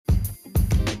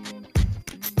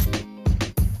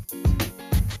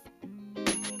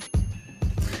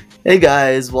Hey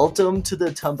guys, welcome to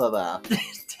the Tumbaba.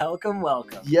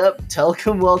 Welcome. Yep,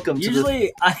 welcome.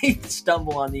 Usually I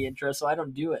stumble on the intro, so I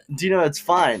don't do it. Do you know, it's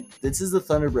fine. This is the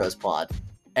Thunder Bros pod,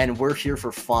 and we're here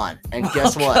for fun. And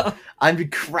guess what? Welcome. I'm the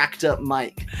cracked up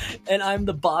Mike. And I'm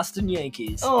the Boston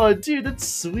Yankees. Oh, dude, that's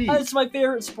sweet. It's my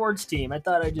favorite sports team. I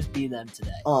thought I'd just be them today.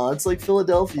 Oh, it's like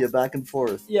Philadelphia back and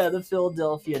forth. Yeah, the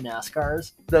Philadelphia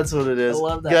NASCARs. That's what it is. I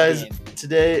love that Guys, game.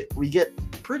 today we get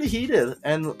pretty heated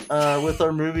and with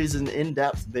our movies and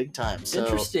in-depth big time. So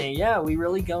Interesting. Yeah, we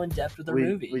really go in depth with our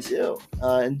movies. We do.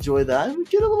 Enjoy that. We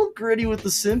get a little gritty with the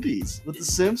Simpies, with the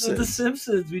Simpsons. With the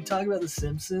Simpsons. We talk about the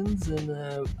Simpsons,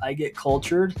 and I get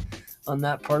cultured on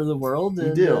that part of the world. You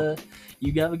and, do.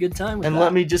 You have a good time with and that.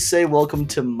 let me just say welcome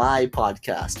to my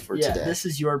podcast for today. Yeah, this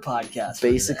is your podcast.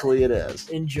 Basically, it is.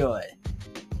 Enjoy.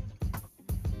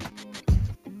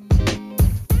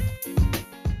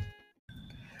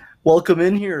 Welcome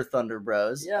in here, Thunder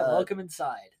Bros. Yeah, welcome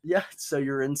inside. Yeah, so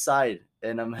you're inside,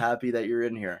 and I'm happy that you're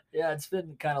in here. Yeah, it's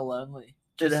been kind of lonely.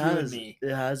 It Just you and has. me.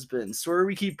 It has been. Swear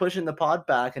we keep pushing the pod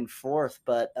back and forth,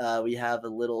 but we have a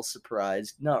little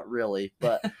surprise. Not really,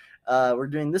 but we're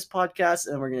doing this podcast,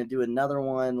 and we're going to do another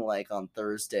one like on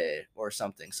Thursday or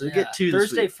something. So we get two this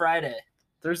Thursday, week. Friday.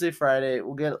 Friday.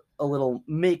 We'll get a little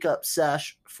makeup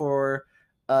sesh for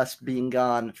us being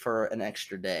gone for an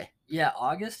extra day. Yeah,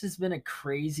 August has been a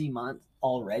crazy month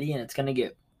already, and it's going to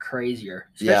get crazier,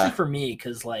 especially for me,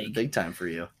 because big time for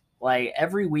you. Like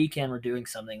every weekend we're doing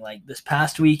something. Like this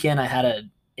past weekend I had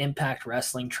an Impact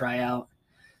Wrestling tryout.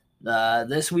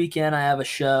 This weekend I have a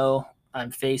show. I'm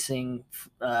facing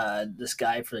this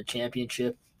guy for the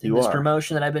championship in this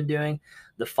promotion that I've been doing.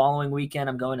 The following weekend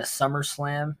I'm going to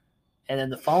SummerSlam, and then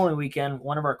the following weekend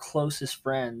one of our closest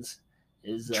friends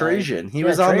is Trajan. He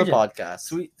was on the podcast.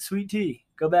 Sweet Tea.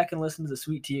 Go back and listen to the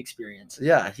Sweet Tea experience.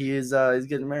 Yeah, he is. He's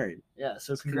getting married. Yeah,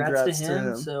 so congrats to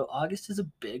him. So August is a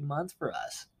big month for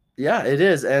us. Yeah, it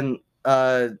is. And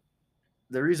the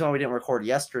reason why we didn't record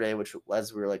yesterday, which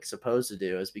as we were supposed to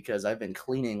do, is because I've been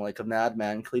cleaning like a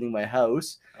madman, cleaning my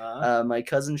house. My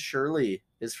cousin Shirley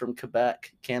is from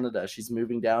Quebec, Canada. She's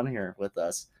moving down here with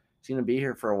us. She's gonna be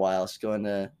here for a while. She's going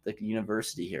to the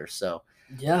university here, so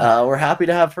yeah, we're happy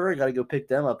to have her. I got to go pick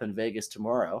them up in Vegas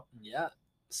tomorrow. Yeah.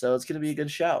 So it's going to be a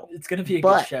good show. It's going to be a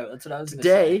good show. That's what I was going to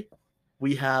say. Today,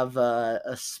 we have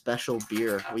a special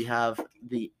beer. We have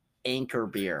the Anchor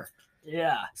beer.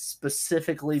 Yeah.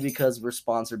 Specifically because we're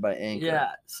sponsored by Anchor.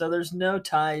 Yeah. So there's no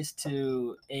ties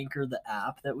to Anchor, the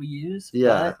app that we use.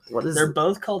 Yeah. They're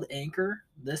both called Anchor.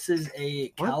 This is a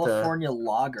California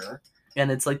lager.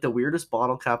 And it's like the weirdest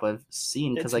bottle cap I've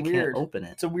seen because I can't open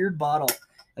it. It's a weird bottle.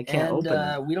 I can't open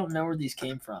it. We don't know where these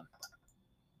came from.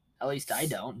 At least I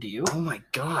don't. Do you? Oh my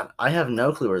god. I have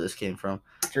no clue where this came from.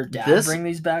 Did your dad bring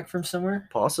these back from somewhere?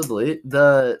 Possibly.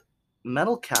 The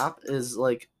metal cap is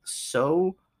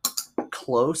so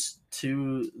close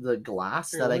to the glass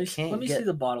that I can't Let me see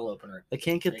the bottle opener. I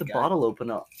can't get the bottle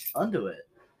opener undo it.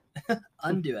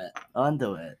 Undo it.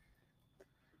 Undo it.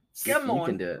 Come on. You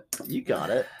can do it. You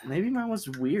got it. Maybe mine was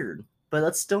weird, but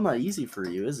that's still not easy for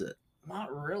you, is it?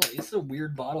 Not really. It's a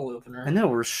weird bottle opener. I know,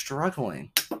 we're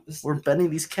struggling. We're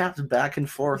bending these caps back and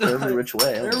forth every which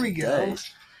way. There we go.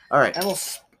 All right. I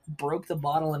almost broke the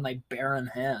bottle in my barren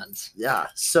hands. Yeah.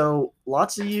 So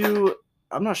lots of you,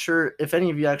 I'm not sure if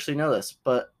any of you actually know this,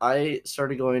 but I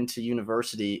started going to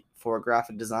university for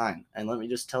graphic design. And let me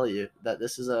just tell you that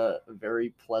this is a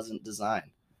very pleasant design.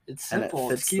 It's simple.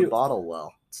 And it fits the bottle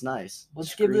well. It's nice.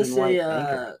 Let's give this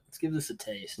a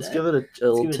taste. Let's give it a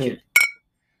little taste.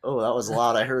 Oh, that was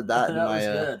loud. I heard that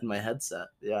in my headset.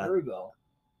 Yeah. There we go.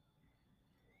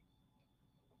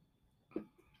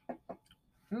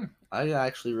 I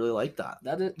actually really like that.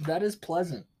 That is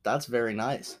pleasant. That's very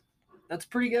nice. That's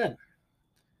pretty good.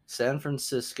 San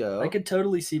Francisco. I could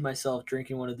totally see myself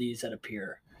drinking one of these at a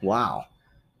pier. Wow.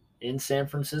 In San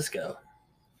Francisco.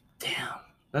 Damn.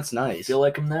 That's nice. I feel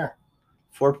like I'm there.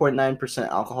 4.9%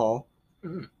 alcohol.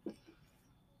 Mm.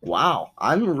 Wow.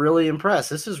 I'm really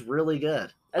impressed. This is really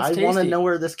good. I want to know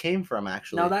where this came from,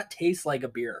 actually. Now, that tastes like a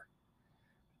beer.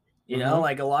 You know,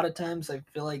 like a lot of times I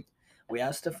feel like we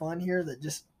have stuff on here that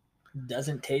just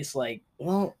doesn't taste like...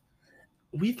 Well,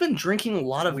 we've been drinking a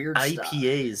lot of weird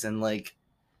IPAs stuff. And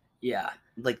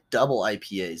double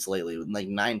IPAs lately with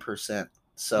 9%.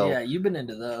 So yeah, you've been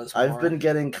into those. I've been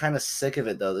getting kind of sick of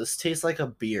it though. This tastes like a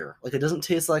beer. It doesn't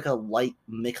taste like a light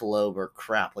Michelob or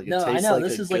crap. It tastes I know. like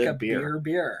this is like a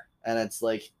beer. And it's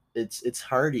it's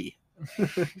hearty.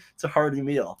 It's a hearty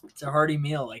meal. It's a hearty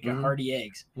meal, like a hearty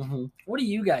eggs. Mm-hmm. What do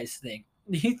you guys think?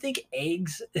 Do you think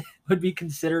eggs would be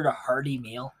considered a hearty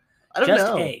meal? I don't know.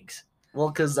 Just eggs. Well,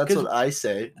 because that's what I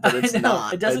say, but it's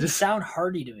not. It doesn't sound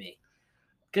hearty to me.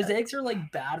 Because eggs are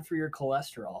like bad for your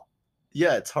cholesterol.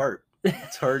 Yeah, it's heart.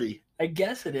 It's hearty. I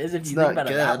guess it is if you think about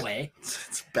it that way.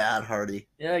 It's bad hearty.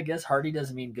 Yeah, I guess hearty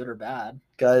doesn't mean good or bad.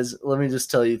 Guys, let me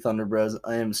just tell you, Thunder Bros,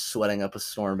 I am sweating up a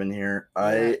storm in here.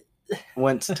 Yeah.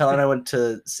 Tyler and I went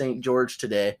to St. George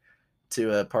today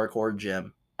to a parkour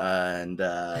gym, and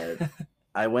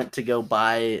I went to go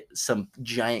buy some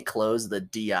giant clothes, the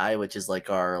DI, which is like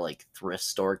our like thrift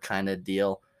store kind of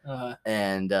deal,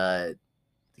 and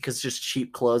because it's just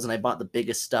cheap clothes, and I bought the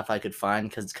biggest stuff I could find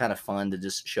because it's kind of fun to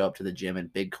just show up to the gym in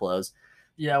big clothes.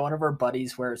 Yeah, one of our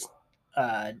buddies wears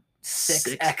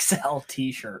 6XL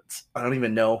t-shirts. I don't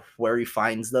even know where he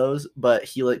finds those, but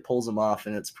he like pulls them off,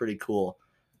 and it's pretty cool.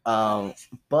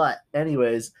 But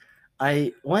anyways,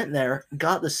 I went there,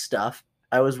 got the stuff.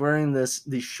 I was wearing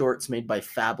these shorts made by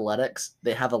Fabletics.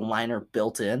 They have a liner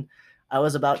built in. I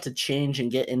was about to change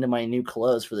and get into my new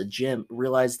clothes for the gym,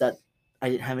 realized that I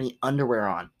didn't have any underwear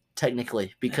on,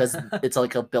 technically, because it's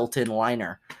like a built-in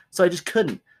liner. So I just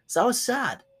couldn't. So I was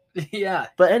sad. Yeah.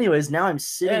 But anyways, now I'm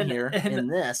sitting here in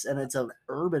this, and it's an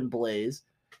urban blaze.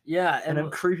 Yeah. And I'm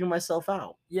creeping myself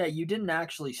out. Yeah, you didn't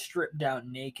actually strip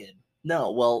down naked.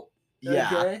 No, well, yeah.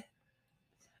 Okay.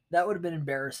 That would have been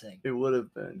embarrassing. It would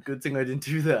have been. Good thing I didn't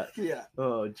do that. Yeah.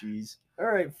 Oh, jeez. All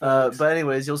right, folks. But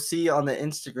anyways, you'll see on the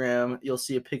Instagram, you'll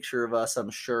see a picture of us, I'm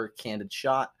sure, candid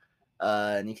shot.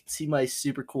 And you can see my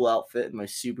super cool outfit and my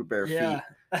super bare feet.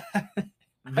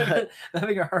 I'm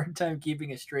having a hard time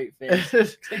keeping a straight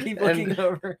face. I keep looking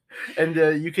over. And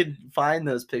you can find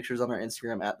those pictures on our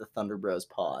Instagram at the Thunder Bros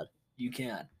Pod. You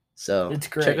can. So it's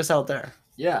great. Check us out there.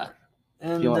 Yeah.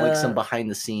 And if you want like some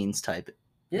behind the scenes type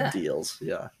deals.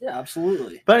 Yeah. Yeah,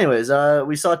 absolutely. But anyways,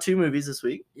 we saw 2 movies this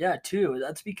week. Yeah, 2.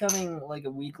 That's becoming like a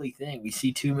weekly thing. We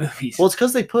see 2 movies. Well, it's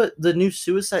because they put the new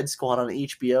Suicide Squad on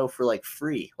HBO for like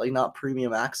free, like not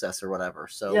premium access or whatever.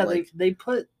 So yeah, like, they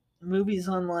put movies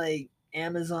on like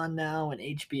Amazon now and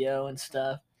HBO and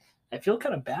stuff. I feel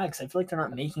kind of bad because I feel like they're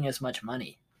not making as much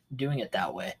money doing it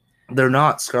that way. They're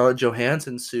not. Scarlett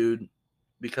Johansson sued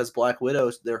because Black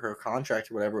Widow, her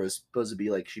contract or whatever was supposed to be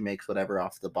like she makes whatever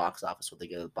off the box office, what they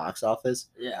get at the box office.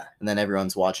 Yeah. And then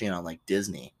everyone's watching it on like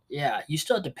Disney. Yeah, you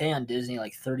still have to pay on Disney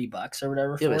like $30 or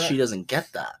whatever. Yeah, but she doesn't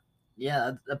get that.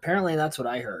 Yeah, apparently that's what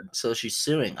I heard. So she's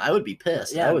suing. I would be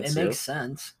pissed. Yeah, I would it makes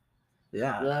sense.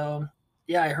 Yeah. So,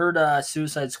 yeah, I heard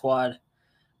Suicide Squad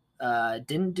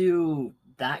didn't do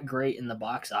that great in the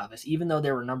box office, even though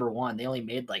they were number 1. They only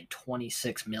made like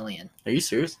 $26 million. Are you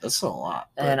serious? That's still a lot.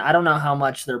 And I don't know how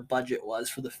much their budget was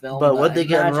for the film. But what'd they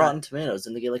get on Rotten Tomatoes?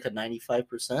 Didn't they get like a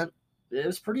 95%? It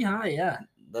was pretty high, yeah.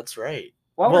 That's right.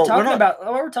 While we're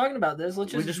talking about this,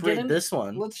 let's just rate this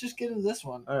one. Let's just get into this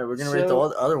one. All right, we're gonna rate the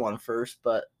other one first,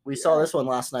 but we saw this one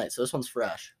last night, so this one's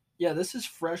fresh. Yeah, this is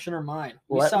fresh in our mind.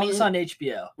 We saw this on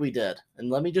HBO. We did.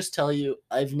 And let me just tell you,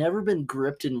 I've never been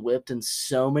gripped and whipped in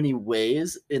so many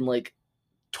ways and like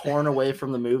torn away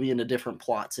from the movie into different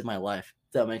plots in my life.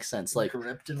 If that makes sense. Like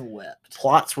gripped and whipped.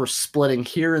 Plots were splitting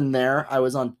here and there. I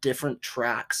was on different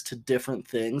tracks to different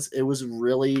things. It was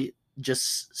really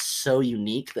just so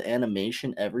unique. The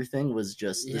animation, everything was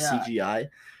just the CGI.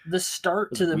 The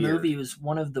start to the movie was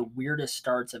one of the weirdest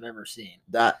starts I've ever seen.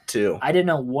 That too. I didn't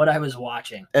know what I was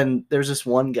watching. And there's this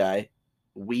one guy,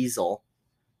 Weasel.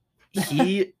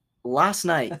 He last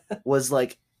night was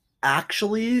like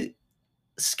actually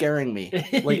scaring me.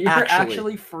 Like you were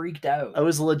actually freaked out. I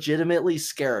was legitimately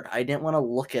scared. I didn't want to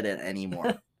look at it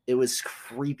anymore. It was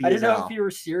creepy. I didn't know if you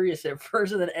were serious at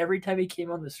first, and then every time he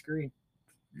came on the screen,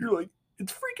 you're like,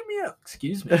 it's freaking me out.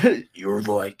 Excuse me. You're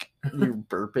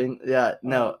burping. Yeah,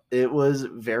 no, it was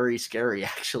very scary,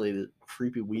 actually, the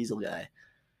creepy weasel guy.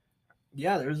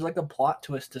 Yeah, there was like a plot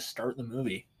twist to start the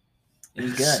movie. It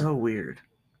was good. So weird.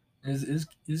 It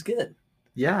was good.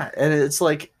 Yeah, and it's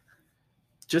like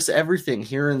just everything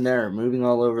here and there, moving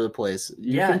all over the place.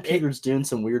 Your computer's doing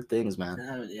some weird things,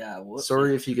 man. Yeah. Whoopsie.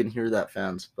 Sorry if you can hear that,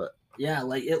 fans, but yeah,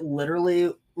 like it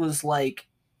literally was like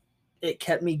it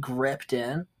kept me gripped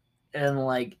in and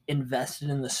like invested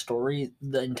in the story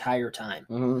the entire time.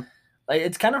 Mm-hmm. Like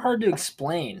it's kind of hard to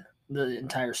explain the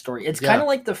entire story. It's kind of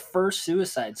like the first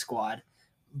Suicide Squad,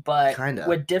 but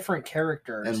with different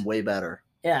characters and way better.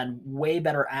 Yeah, and way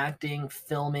better acting,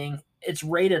 filming. It's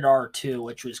rated R too,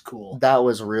 which was cool. That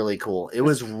was really cool. It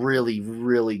was really,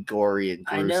 really gory and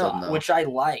gruesome. I know, though. Which I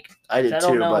liked. I did too. I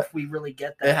don't know if we really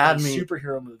get that in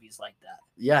superhero movies like that.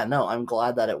 Yeah, no, I'm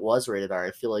glad that it was rated R.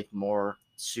 I feel like more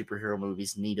superhero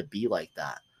movies need to be like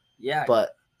that. Yeah.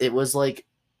 But it was like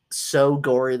so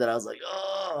gory that I was like,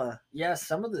 oh. Yeah,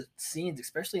 some of the scenes,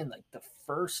 especially in like the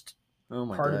first Oh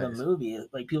my part of the days. movie.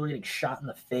 Like people were getting shot in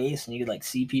the face, and you could like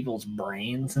see people's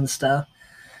brains and stuff.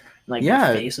 Like Yeah.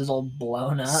 their faces all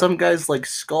blown up. Some guy's like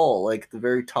skull, like the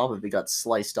very top of it, got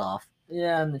sliced off.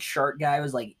 Yeah, and the shark guy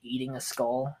was like eating a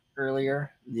skull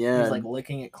earlier. Yeah. He was like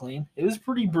licking it clean. It was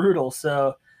pretty brutal.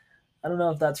 So I don't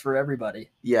know if that's for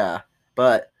everybody. Yeah,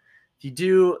 but if you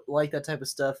do like that type of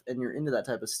stuff and you're into that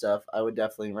type of stuff, I would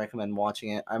definitely recommend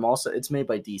watching it. It's made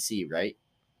by DC, right?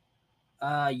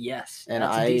 Yes, And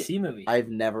that's a DC movie. I've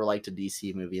never liked a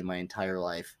DC movie in my entire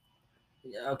life.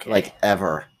 Okay. Like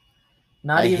ever.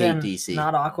 Not I even hate DC.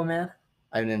 Not Aquaman.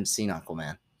 I haven't seen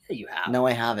Aquaman. Yeah, you have. No,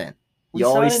 I haven't. We You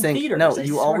saw always it in think theaters, no. I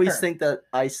You swear. always think that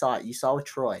I saw it. You saw it with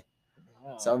Troy.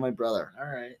 Oh, Saw it with my brother. all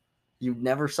right. You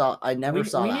never saw. I never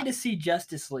saw. We that. need to see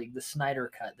Justice League, the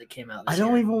Snyder cut that came out. This I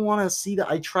don't year. even want to see that.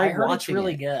 I tried I heard watching it's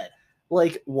really it. good.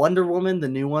 Like Wonder Woman, the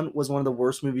new one, was one of the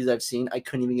worst movies I've seen. I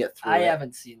couldn't even get through it. I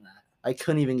haven't seen that. I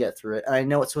couldn't even get through it. And I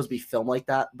know it's supposed to be filmed like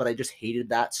that, but I just hated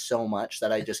that so much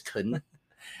that I just couldn't.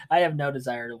 I have no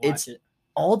desire to watch it.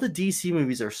 All the DC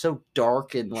movies are so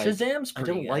dark and like Shazam's I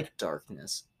pretty don't good. like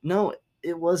darkness. No,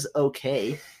 it was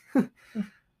okay.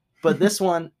 But this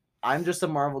one, I'm just a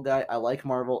Marvel guy. I like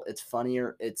Marvel. It's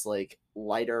funnier, it's like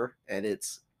lighter, and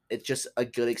it's just a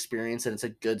good experience and it's a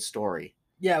good story.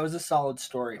 Yeah, it was a solid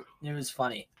story. It was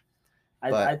funny.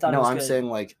 But I thought no, it was I'm good. saying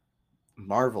like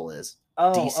Marvel is.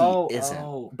 Oh, DC isn't.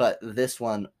 Oh. But this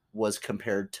one was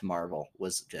compared to Marvel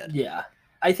was good. Yeah.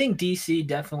 I think DC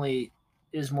definitely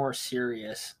is more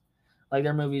serious. Like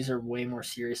their movies are way more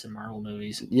serious than Marvel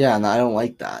movies. Yeah, and I don't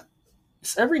like that.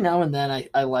 So every now and then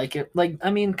I like it. Like,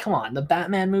 I mean, come on, the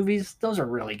Batman movies, those are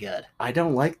really good. I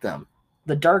don't like them.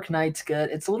 The Dark Knight's good.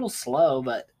 It's a little slow,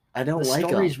 but I don't the like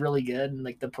story's them. really good, and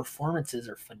like the performances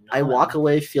are phenomenal. I walk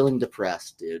away feeling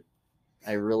depressed, dude.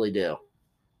 I really do.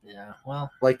 Yeah,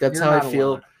 well, like that's you're how I not feel.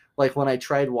 alone. Like when I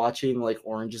tried watching like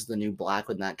Orange is the New Black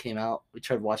when that came out, we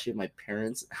tried watching it with my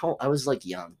parents. I was like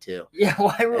young too. Yeah,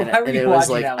 why were And you it watching was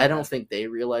like that? I don't think they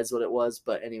realized what it was,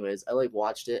 but anyways, I like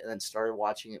watched it and then started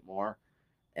watching it more,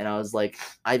 and I was like,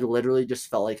 I literally just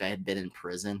felt like I had been in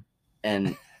prison,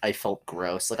 and I felt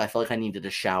gross. Like I felt like I needed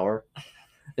a shower,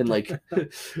 and like,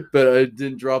 but I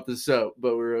didn't drop the soap,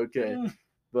 but we're okay.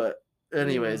 But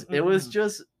anyways, it was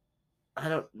just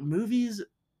movies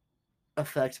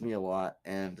affect me a lot,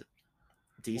 and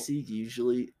DC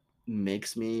usually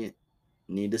makes me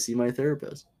need to see my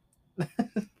therapist.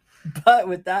 But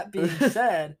with that being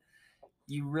said,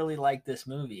 you really like this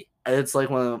movie. It's like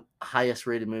one of the highest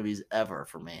rated movies ever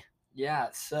for me. Yeah,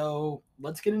 so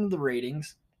let's get into the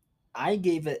ratings. I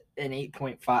gave it an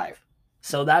 8.5.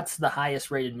 So that's the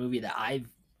highest rated movie that I've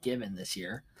given this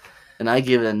year. And I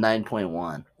give it a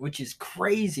 9.1. Which is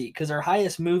crazy because our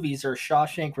highest movies are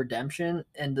Shawshank Redemption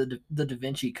and the Da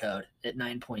Vinci Code at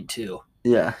 9.2.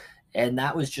 Yeah. And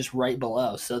that was just right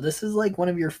below. So this is like one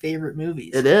of your favorite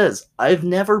movies. It is. I've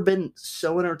never been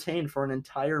so entertained for an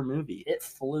entire movie. It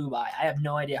flew by. I have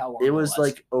no idea how long it was.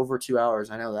 Like over 2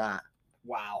 hours. I know that.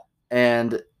 Wow.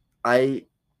 And it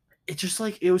just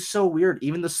like, it was so weird.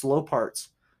 Even the slow parts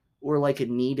were like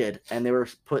needed, and they were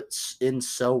put in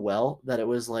so well that it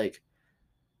was like,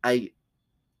 I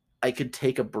could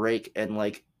take a break and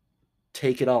like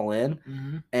take it all in.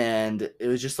 Mm-hmm. And it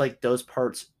was just like those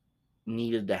parts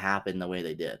needed to happen the way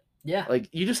they did. Yeah. Like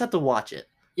you just have to watch it.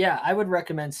 Yeah, I would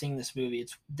recommend seeing this movie.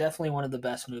 It's definitely one of the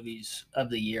best movies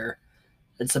of the year.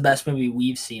 It's the best movie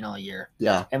we've seen all year.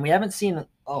 Yeah. And we haven't seen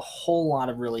a whole lot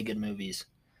of really good movies.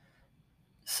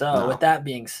 So with that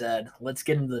being said, let's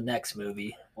get into the next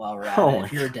movie while we're at it,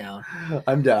 if you're down.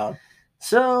 I'm down.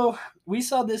 So we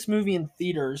saw this movie in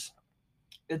theaters.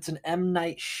 It's an M.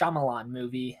 Night Shyamalan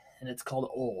movie, and it's called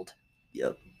Old.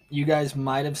 Yep. You guys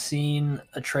might have seen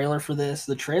a trailer for this.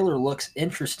 The trailer looks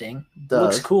interesting. It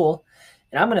looks cool.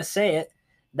 And I'm going to say it.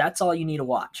 That's all you need to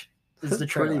watch is the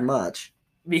trailer. Pretty much.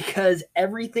 Because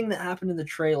everything that happened in the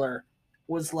trailer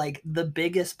was like the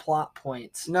biggest plot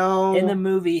points in the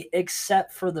movie,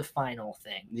 except for the final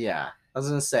thing. Yeah. I was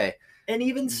going to say. And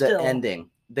even still. The ending.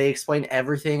 They explain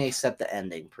everything except the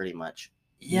ending, pretty much.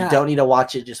 Yeah. You don't need to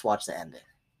watch it. Just watch the ending.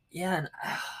 Yeah. And,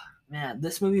 man,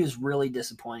 this movie was really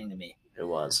disappointing to me. It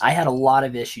was. I had a lot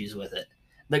of issues with it.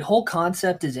 The whole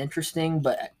concept is interesting,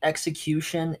 but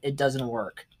execution, it doesn't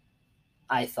work.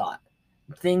 I thought.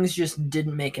 Things just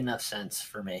didn't make enough sense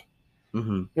for me.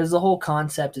 Mm-hmm. Because the whole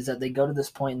concept is that they go to this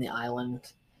point in the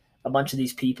island, a bunch of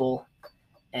these people,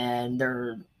 and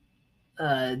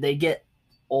they get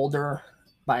older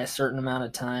by a certain amount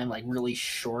of time, like really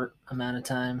short amount of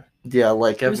time. Yeah,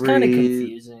 like it was kind of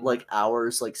confusing. Like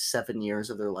hours, like 7 years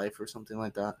of their life or something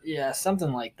like that. Yeah,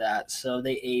 something like that. So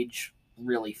they age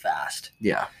really fast.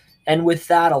 Yeah. And with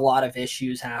that, a lot of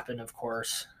issues happen, of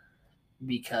course,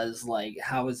 because like,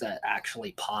 how is that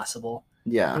actually possible?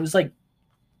 Yeah. It was like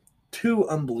too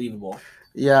unbelievable.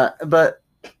 Yeah, but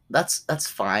that's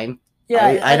fine.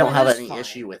 Yeah, I don't have it's any fine.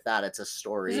 issue with that. It's a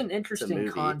story. It's an interesting it's a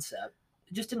movie. concept.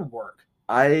 It just didn't work.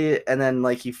 And then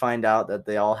like you find out that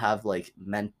they all have like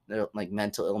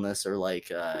mental illness or like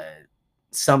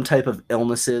some type of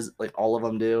illnesses, like all of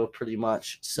them do pretty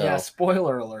much. So yeah,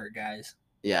 spoiler alert, guys.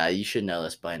 yeah, you should know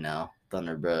this by now,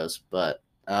 Thunder Bros. But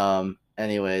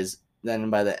anyways, then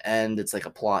by the end it's like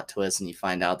a plot twist and you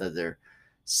find out that they're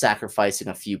sacrificing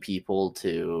a few people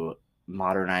to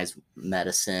modernize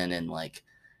medicine and like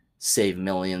save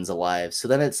millions of lives. So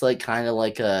then it's like kind of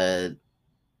like a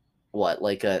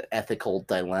ethical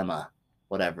dilemma,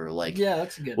 whatever. Like, yeah,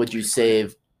 that's a good. Would you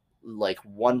save like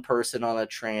one person on a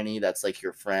tranny that's like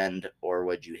your friend, or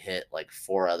would you hit like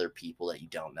 4 other people that you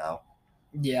don't know?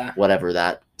 Yeah. Whatever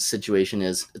that situation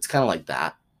is, it's kind of like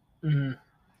that. Mm-hmm.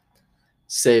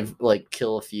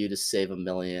 Kill a few to save a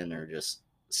million, or just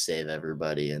save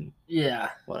everybody and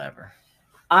whatever.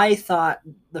 I thought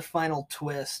the final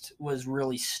twist was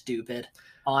really stupid.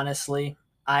 Honestly,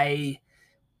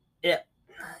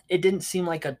 it didn't seem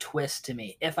like a twist to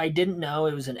me. If I didn't know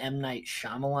it was an M. Night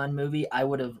Shyamalan movie, I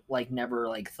would have like never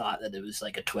like thought that it was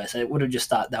like a twist. I would have just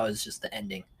thought that was just the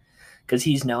ending, because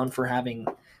he's known for having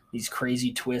these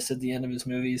crazy twists at the end of his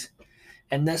movies.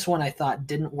 And this one I thought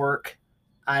didn't work.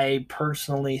 I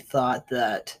personally thought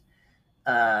that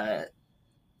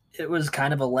it was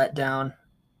kind of a letdown.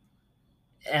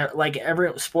 Like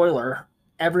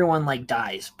everyone like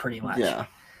dies pretty much. Yeah.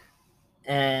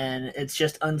 And it's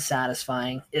just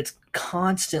unsatisfying. It's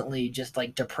constantly just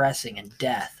like depressing and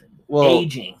death and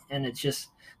aging, and it's just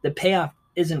the payoff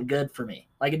isn't good for me.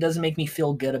 Like, it doesn't make me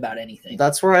feel good about anything.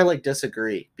 That's where I like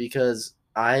disagree, because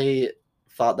I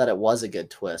thought that it was a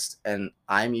good twist, and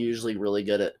I'm usually really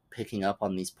good at picking up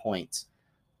on these points,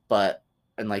 and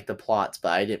like the plots,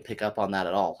 but I didn't pick up on that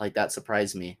at all. Like, that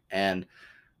surprised me, and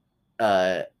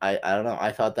I don't know.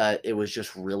 I thought that it was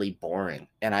just really boring,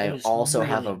 and I also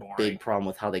have a big problem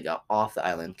with how they got off the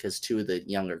island, because 2 of the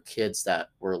younger kids that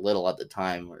were little at the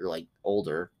time were like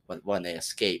older when they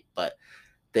escaped, but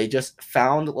they just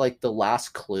found like the last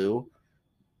clue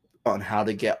on how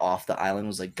to get off the island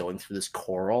was like going through this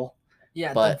coral.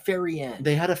 Yeah, but at the very end.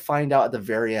 They had to find out at the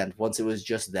very end, once it was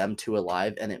just them 2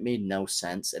 alive, and it made no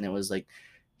sense. And it was like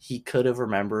he could have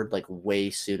remembered like way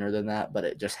sooner than that, but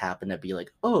it just happened to be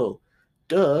like, oh,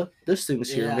 duh, this thing's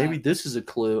here. Yeah. Maybe this is a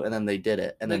clue. And then they did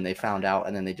it, and then they found out,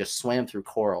 and then they just swam through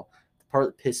coral. The part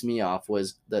that pissed me off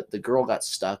was that the girl got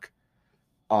stuck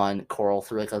on coral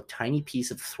through like a tiny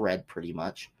piece of thread pretty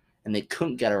much, and they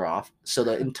couldn't get her off, so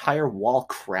the entire wall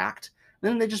cracked.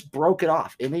 Then they just broke it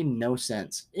off. It made no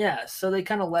sense. Yeah, so they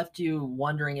kind of left you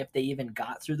wondering if they even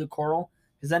got through the coral,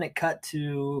 because then it cut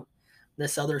to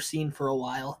this other scene for a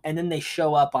while, and then they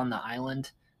show up on the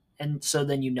island, and so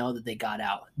then you know that they got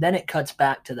out. Then it cuts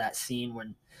back to that scene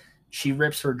when she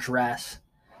rips her dress,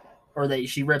 or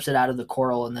she rips it out of the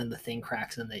coral, and then the thing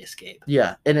cracks and they escape.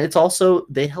 Yeah, and it's also,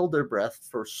 they held their breath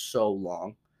for so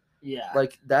long. Yeah.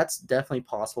 Like, that's definitely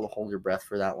possible to hold your breath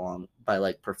for that long by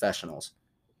like professionals.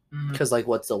 Because like,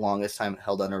 what's the longest time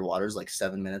held underwater is like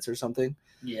 7 minutes or something.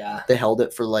 Yeah, they held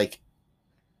it for like,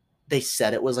 they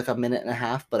said it was like a minute and a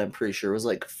half, but I'm pretty sure it was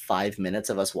like 5 minutes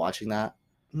of us watching that,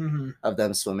 of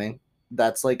them swimming.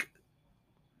 That's like,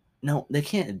 no, they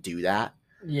can't do that.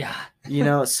 Yeah.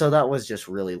 So that was just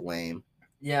really lame.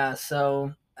 Yeah,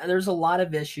 so there's a lot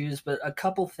of issues, but a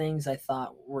couple things I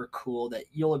thought were cool that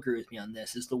you'll agree with me on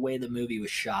this is the way the movie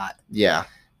was shot. Yeah.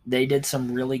 They did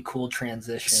some really cool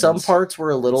transitions. Some parts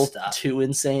were a little too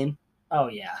insane. Oh,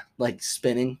 yeah. Like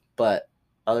spinning, but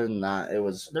other than that, it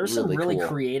was There's some really cool,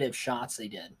 creative shots they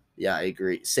did. Yeah, I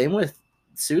agree. Same with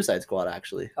Suicide Squad,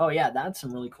 actually. Oh, yeah, that's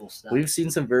some really cool stuff. We've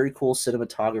seen some very cool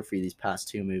cinematography these past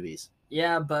 2 movies.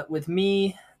 Yeah, but with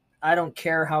me, I don't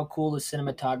care how cool the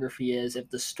cinematography is. If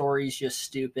the story's just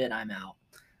stupid, I'm out.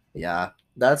 Yeah,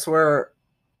 that's where,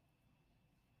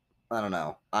 I don't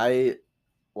know. I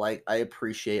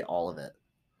appreciate all of it.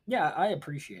 Yeah, I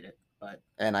appreciate it,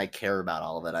 and I care about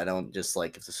all of it. I don't just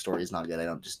like, if the story's not good, I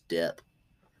don't just dip.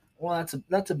 Well,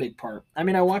 that's a big part. I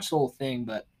mean, I watched the whole thing,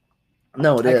 but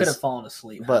no, I could have fallen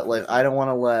asleep. But like, I don't want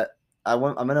to let. I'm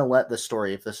gonna let the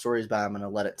story. If the story's bad, I'm gonna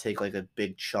let it take like a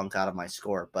big chunk out of my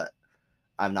score. But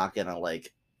I'm not gonna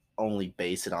like only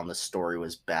base it on the story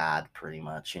was bad, pretty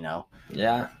much.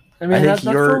 Yeah, I mean, that's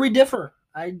where we differ.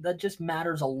 That just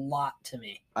matters a lot to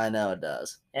me. I know it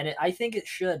does, and I think it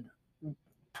should,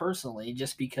 personally,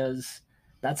 just because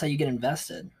that's how you get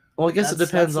invested. Well, I guess it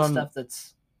depends on stuff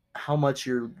that's how much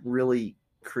you're really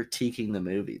critiquing the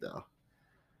movie though.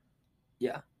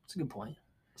 Yeah, that's a good point.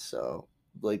 So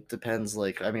like depends.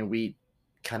 Like I mean, we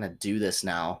kind of do this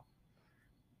now.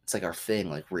 It's like our thing,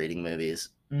 like rating movies.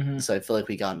 Mm-hmm. So I feel like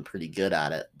we gotten pretty good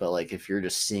at it. But like if you're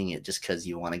just seeing it just because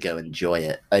you want to go enjoy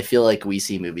it, I feel like we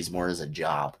see movies more as a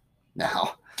job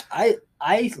now.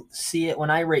 I see it when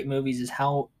I rate movies as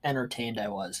how entertained I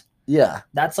was. Yeah.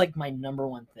 That's like my number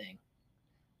one thing.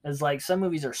 It's like some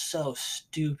movies are so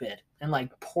stupid and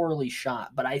like poorly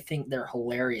shot, but I think they're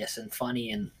hilarious and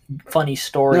funny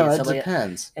stories. No, and it stuff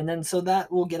depends. Like and then so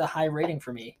that will get a high rating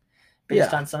for me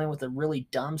based on something with a really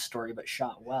dumb story but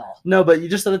shot well. No, but you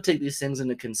just have to take these things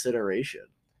into consideration.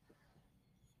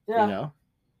 Yeah. You know?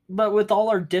 But with all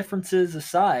our differences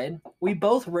aside, we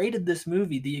both rated this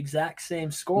movie the exact same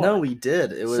score. No, we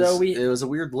did. It was it was a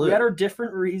weird loop. We had our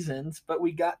different reasons, but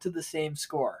we got to the same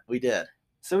score. We did.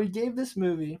 So we gave this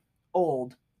movie,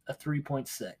 Old, a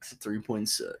 3.6.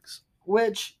 3.6.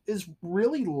 Which is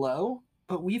really low,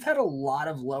 but we've had a lot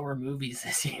of lower movies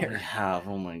this year. We have.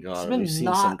 Oh my god. It's been We've seen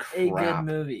not some crap. a good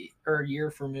movie or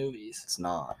year for movies. It's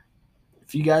not.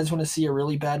 If you guys want to see a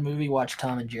really bad movie, watch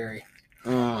Tom and Jerry.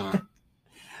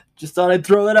 Just thought I'd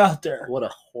throw it out there. What a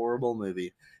horrible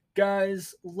movie.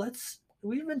 Guys,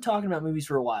 we've been talking about movies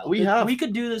for a while. We have. We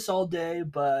could do this all day,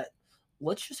 but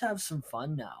let's just have some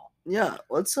fun now. Yeah,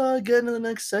 let's get into the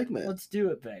next segment. Let's do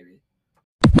it, baby.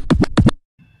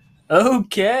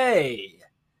 Okay.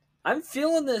 I'm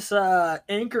feeling this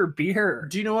Anchor beer.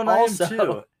 Do you know what also. I am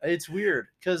too? It's weird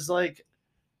because like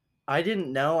I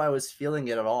didn't know I was feeling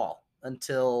it at all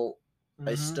until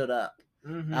I stood up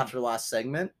after the last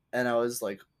segment, and I was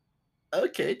like,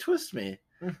 "Okay, twist me,"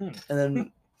 and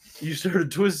then you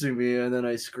started twisting me, and then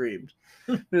I screamed.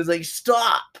 It was like,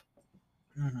 "Stop!"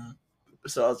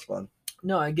 So that's fun.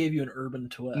 No, I gave you an urban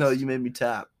twist. No, you made me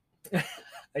tap.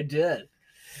 I did.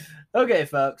 Okay,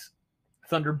 folks.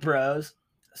 Thunder Bros.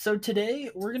 So today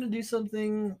we're going to do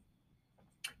something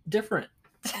different,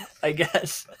 I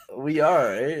guess. We are,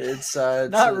 right? It's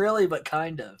not really, but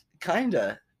kind of.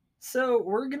 Kinda. So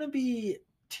we're going to be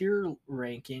tier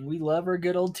ranking. We love our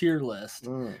good old tier list.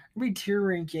 We'll be tier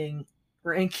ranking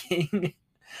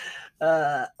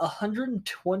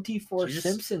 124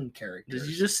 Simpson characters.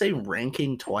 Did you just say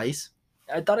ranking twice?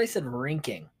 I thought I said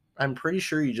ranking. I'm pretty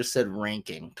sure you just said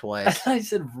ranking twice. I thought I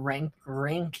said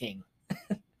ranking.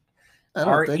 I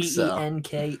don't think so.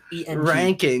 R-E-N-K-E-N-G.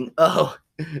 Ranking. Oh,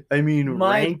 I mean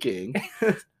ranking.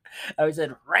 I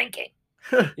said ranking.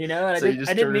 You know, and so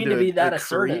I didn't mean to be that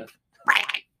assertive.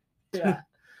 Yeah.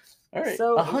 All right.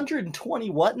 So 120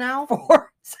 what now?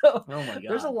 4. So oh my god.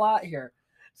 There's a lot here.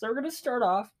 So we're gonna start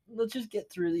off. Let's just get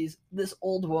through these. This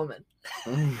old woman.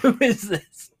 Who is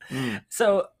this?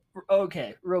 So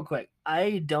okay, real quick.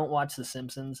 I don't watch The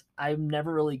Simpsons. I've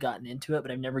never really gotten into it,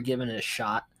 but I've never given it a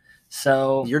shot.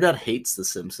 So your dad hates The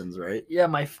Simpsons, right? Yeah,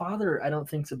 my father I don't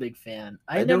think's a big fan.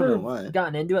 I never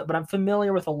gotten into it, but I'm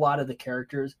familiar with a lot of the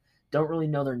characters. Don't really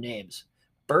know their names.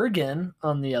 Bergen,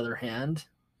 on the other hand,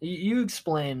 you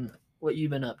explain what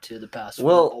you've been up to the past a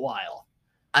while.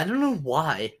 I don't know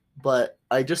why, but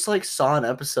I just like saw an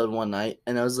episode one night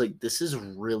and I was like, this is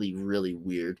really, really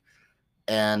weird.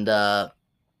 And I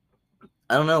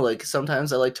don't know, like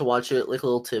sometimes I like to watch it like a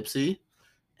little tipsy,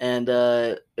 and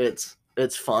it's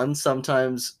fun.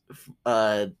 Sometimes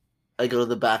I go to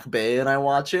the back bay and I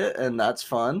watch it, and that's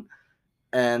fun.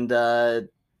 And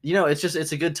you know, it's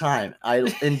a good time. I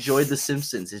enjoyed The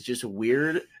Simpsons. It's just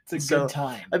weird. It's a good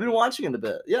time. I've been watching it a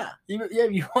bit. Yeah.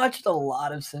 You watched a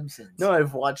lot of Simpsons. No,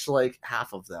 I've watched like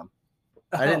half of them.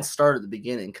 I didn't start at the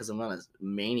beginning because I'm not a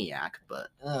maniac, but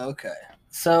okay.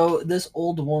 So this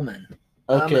old woman.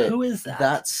 Okay. Who is that?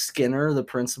 That's Skinner, the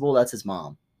principal. That's his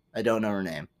mom. I don't know her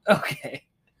name. Okay.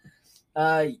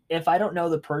 If I don't know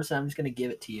the person, I'm just gonna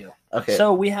give it to you. Okay.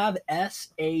 So we have S,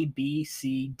 A, B,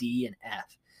 C, D, and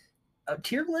F.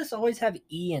 Tier lists always have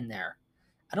E in there.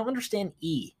 I don't understand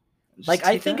E. Like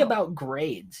I think about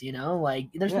grades, you know, like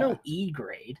there's no E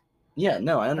grade. Yeah,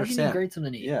 no, I understand. How can you grade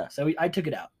something E? Yeah. So I took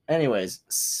it out. Anyways,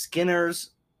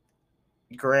 Skinner's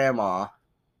grandma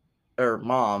or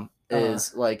mom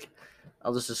is like,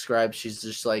 I'll just describe. She's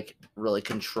just like really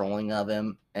controlling of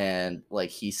him, and like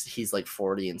he's like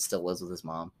 40 and still lives with his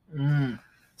mom.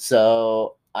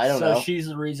 So I don't know. So she's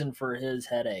the reason for his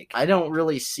headache. I don't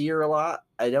really see her a lot.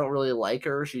 I don't really like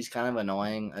her. She's kind of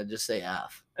annoying. I'd just say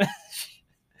F.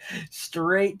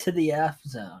 Straight to the F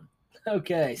zone.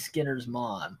 Okay, Skinner's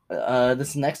mom.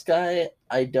 This next guy,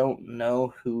 I don't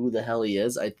know who the hell he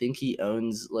is. I think he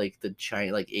owns like the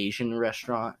Asian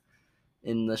restaurant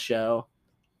in the show.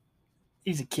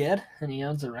 He's a kid and he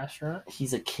owns a restaurant.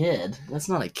 He's a kid. That's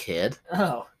not a kid.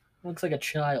 Oh, Looks like a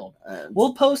child.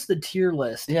 We'll post the tier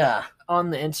list Yeah. on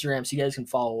the Instagram so you guys can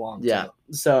follow along. Yeah.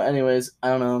 Too. So, anyways, I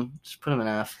don't know. Just put him in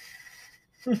F.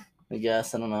 I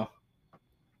guess. I don't know.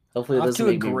 Hopefully it doesn't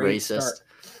make me racist. Start.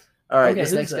 All right,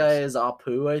 this next guy is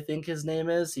Apu, I think his name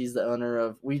is. He's the owner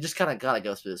of... We just kind of got to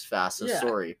go through this fast, so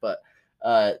sorry. But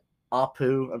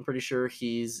Apu, I'm pretty sure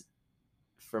he's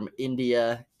from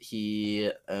India. He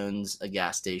owns a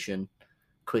gas station,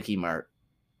 Quickie Mart.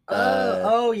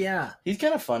 Yeah. He's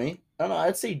kind of funny. I don't know.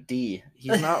 I'd say D.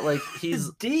 He's not like... He's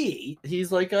D?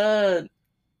 He's like a...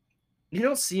 You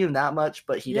don't see him that much,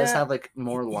 but he does have like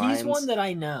more lines. He's one that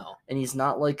I know. And he's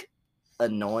not like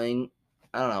annoying.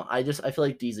 I don't know. I feel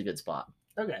like D's a good spot.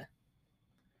 Okay.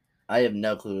 I have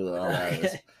no clue who the hell that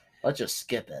is. Let's just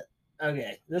skip it.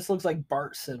 Okay. This looks like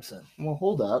Bart Simpson. Well,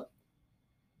 hold up.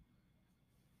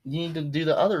 You need to do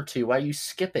the other two. Why are you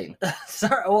skipping?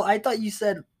 Sorry. Well, I thought you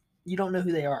said you don't know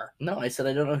who they are. No, I said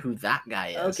I don't know who that guy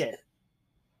is. Okay.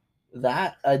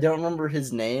 That, I don't remember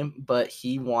his name, but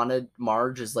he wanted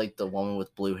Marge as like the woman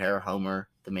with blue hair, Homer,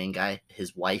 the main guy,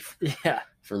 his wife. Yeah.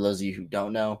 For those of you who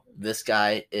don't know, this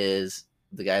guy is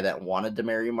the guy that wanted to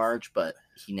marry Marge, but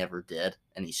he never did,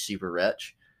 and he's super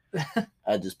rich.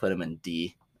 I just put him in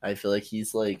D. I feel like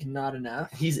he's like... Not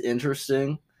enough. He's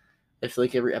interesting. I feel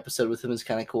like every episode with him is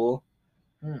kind of cool.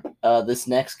 This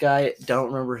next guy,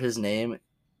 don't remember his name.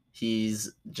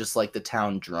 He's just like the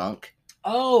town drunk.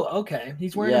 Oh, okay.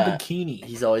 He's wearing a bikini.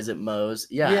 He's always at Moe's.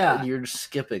 Yeah. You're just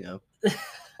skipping him.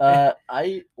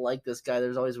 I like this guy.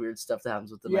 There's always weird stuff that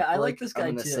happens with him. Yeah, I like this guy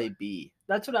I'm too. gonna say B.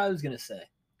 That's what I was gonna say,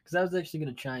 because I was actually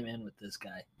gonna chime in with this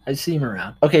guy. I see him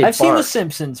around. Okay, I've seen the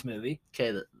Simpsons movie.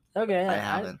 Okay, I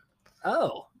haven't.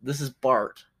 Oh, this is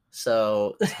Bart.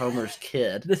 So it's Homer's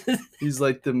kid. He's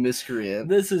like the miscreant.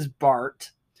 This is Bart.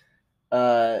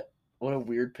 What a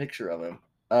weird picture of him.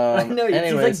 I know.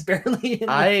 Anyways, he's like barely in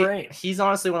the frame. He's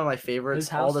honestly one of my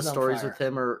favorites. All the stories with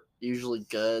him are usually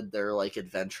good. They're like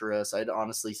adventurous. I'd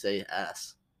honestly say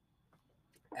S.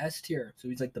 S tier. So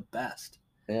he's like the best.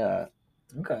 Yeah.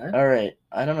 Okay. All right.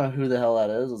 I don't know who the hell that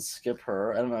is. Let's skip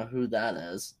her. I don't know who that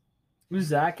is. Who's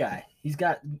that guy? He's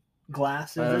got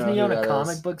glasses. Doesn't he own a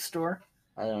comic book store?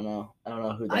 I don't know. I don't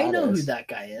know who that is. I know who that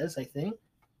guy is, I think.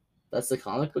 That's the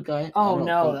comic book guy? Oh,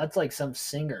 no. That's like some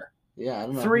singer. Yeah, I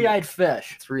don't know. Three-Eyed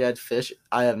Fish. Three-Eyed Fish?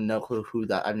 I have no clue who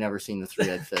that... I've never seen the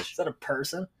Three-Eyed Fish. Is that a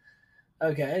person?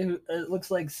 Okay. It looks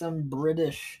like some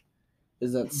British...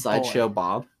 Is that Sideshow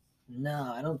Bob?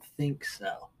 No, I don't think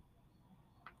so.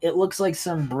 It looks like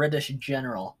some British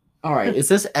general. All right. Is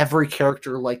this every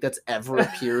character that's ever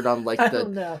appeared on I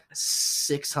don't know.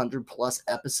 600 plus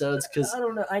episodes? Because I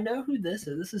don't know. I know who this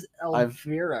is. This is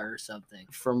Elvira or something.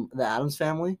 From the Addams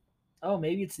Family? Oh,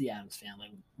 maybe it's the Addams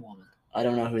Family woman. I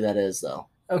don't know who that is, though.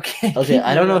 Okay. Okay,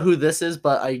 I don't know who this is,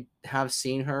 but I have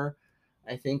seen her.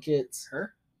 I think it's...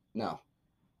 Her? No.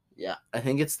 Yeah, I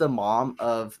think it's the mom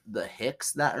of the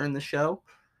Hicks that are in the show.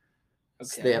 Okay.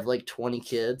 So they have like 20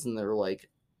 kids, and they're like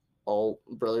all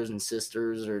brothers and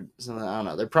sisters or something. I don't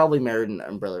know. They're probably married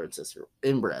and brother and sister.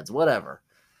 Inbreds, whatever.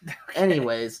 Okay.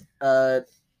 Anyways,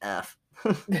 F.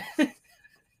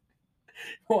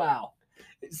 Wow.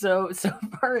 So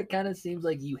far, it kind of seems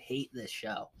like you hate this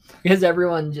show because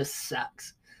everyone just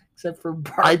sucks, except for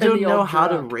Bart. I don't know how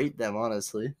to rate them,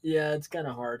 honestly. Yeah, it's kind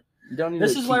of hard. You don't need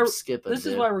to keep skipping. This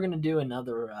is why we're gonna do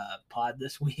another pod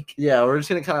this week. Yeah, we're just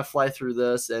gonna kind of fly through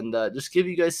this and just give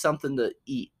you guys something to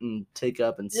eat and take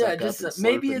up and suck up. And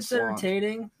maybe it's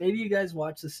entertaining. Maybe you guys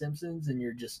watch The Simpsons and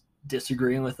you're just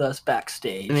disagreeing with us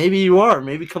backstage. Maybe you are.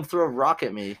 Maybe come throw a rock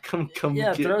at me. Come.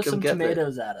 Yeah, throw some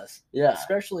tomatoes at us. Yeah,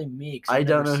 especially me. I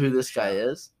don't know who this guy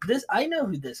is. I know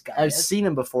who this guy is. I've seen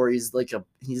him before. He's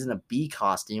in a bee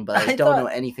costume, but I don't know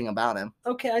anything about him.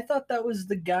 Okay, I thought that was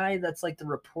the guy that's like the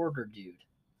reporter dude.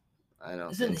 I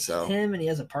don't think so. Isn't him and he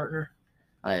has a partner?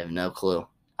 I have no clue.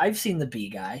 I've seen the bee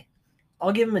guy.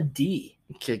 I'll give him a D.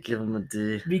 Okay, give him a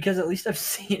D. Because at least I've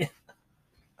seen it.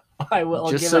 I will.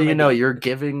 Just so you know, you're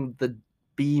giving the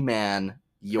B man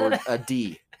a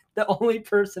D. The only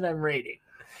person I'm rating.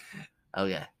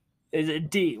 Okay. Is a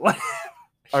D. What?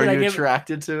 Are you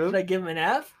attracted to him? Should I give him an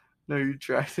F? No, you're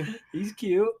attracted. He's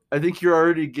cute. I think you're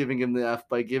already giving him the F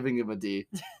by giving him a D.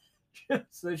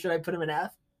 So should I put him an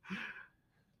F?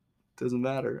 Doesn't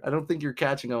matter. I don't think you're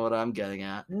catching on what I'm getting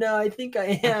at. No, I think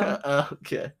I am.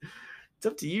 Okay. It's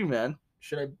up to you, man.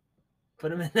 Should I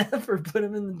put him in F or put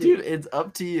him in the D? Dude, it's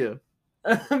up to you.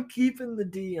 I'm keeping the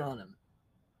D on him.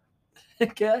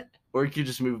 Okay. Or you could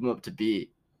just move him up to B.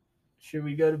 Should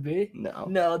we go to B? No.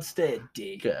 No, let's stay at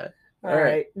D. Okay. All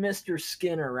right. Mr.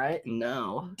 Skinner, right?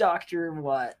 No. Dr.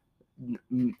 what?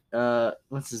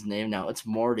 What's his name now? It's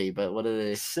Morty, but what are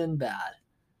they? Sinbad.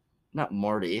 not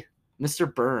Morty.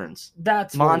 Mr. Burns.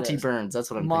 That's Monty Burns.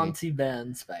 That's what I'm thinking. Monty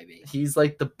Burns, baby. He's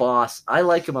like the boss. I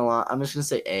like him a lot. I'm just gonna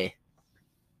say A.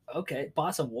 Okay,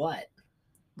 boss of what?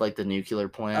 Like the nuclear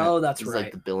plant. Oh, that's He's right.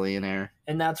 like the billionaire.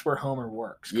 And that's where Homer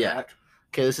works, Yeah. correct?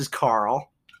 Okay, this is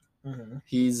Carl. Mm-hmm.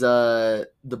 He's the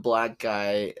black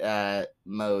guy at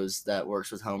Moe's that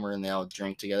works with Homer, and they all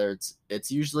drink together.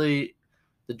 It's usually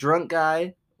the drunk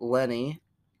guy, Lenny,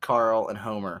 Carl, and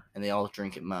Homer, and they all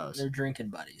drink at Moe's. They're drinking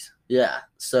buddies. Yeah,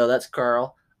 so that's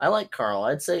Carl. I like Carl.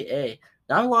 I'd say A.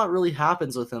 Not a lot really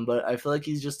happens with him, but I feel like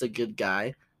he's just a good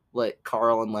guy. Like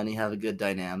Carl and Lenny have a good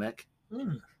dynamic.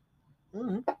 Who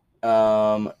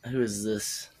is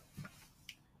this?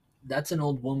 That's an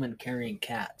old woman carrying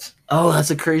cats. Oh,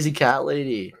 that's a crazy cat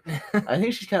lady. I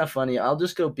think she's kind of funny. I'll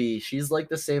just go B. She's like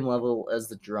the same level as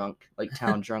the drunk, like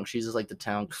town drunk. She's just like the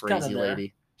town crazy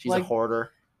lady. She's like, a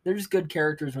hoarder. They're just good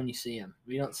characters when you see them.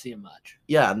 We don't see them much.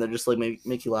 Yeah, and they're just like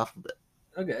make you laugh a bit.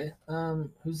 Okay.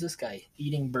 Who's this guy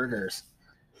eating burgers?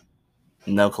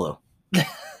 No clue.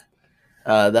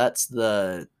 That's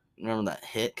remember that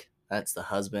Hick? That's the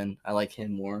husband. I like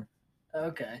him more.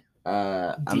 Okay.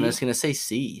 I'm just gonna say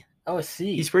C. Oh, a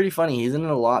C. He's pretty funny. He's in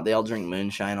it a lot. They all drink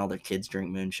moonshine. All their kids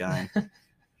drink moonshine.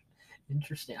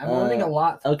 Interesting. I'm learning a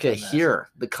lot. Okay, here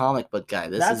the comic book guy.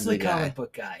 That's the comic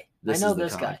book guy. I know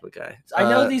this guy. I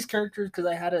know these characters because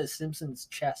I had a Simpsons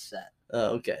chess set.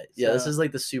 Oh, okay. Yeah, this is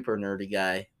like the super nerdy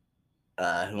guy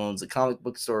who owns a comic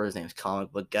book store. His name's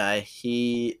Comic Book Guy.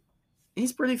 He's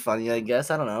pretty funny, I guess.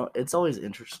 I don't know. It's always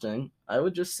interesting. I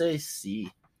would just say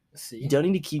C. C. You don't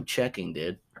need to keep checking,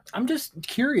 dude. I'm just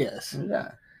curious.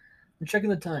 Yeah. I'm checking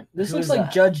the time. This looks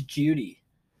like Judge Judy.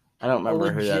 I don't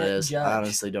remember who that is. Judge. I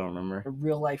honestly don't remember. A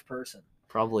real life person.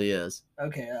 Probably is.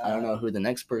 Okay. I don't know who the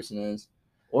next person is.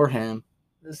 Or him.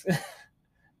 This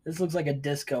looks like a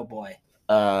disco boy.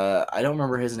 I don't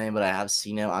remember his name, but I have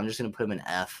seen him. I'm just gonna put him in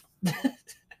F.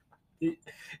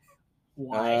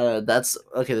 Why? That's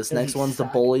okay. This next one's the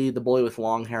bully with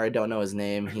long hair. I don't know his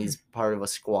name. He's part of a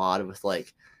squad with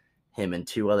like him and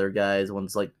two other guys.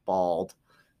 One's like bald.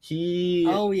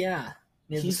 Oh yeah.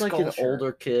 He's like an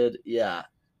older kid. Yeah.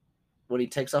 When he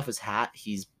takes off his hat,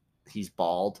 he's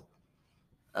bald.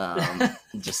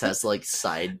 Just has like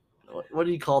side. What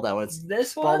do you call that one? It's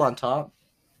this bald one? on top.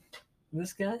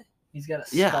 This guy? He's got a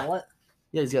skullet?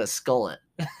 Yeah, he's got a skullet.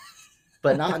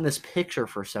 But not in this picture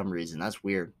for some reason. That's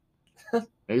weird. Maybe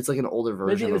it's like an older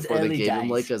version before they gave him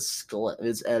like a skullet.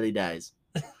 It's Eddie Dice.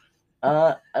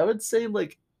 I would say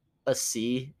like a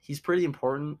C. He's pretty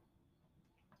important.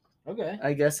 Okay.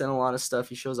 I guess in a lot of stuff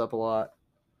he shows up a lot.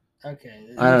 Okay.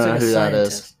 I don't know who that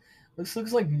is. This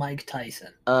looks like Mike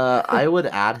Tyson. I would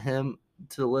add him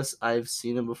to the list. I've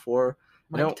seen him before.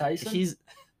 Mike Tyson?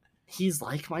 He's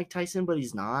like Mike Tyson, but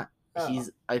he's not. Oh.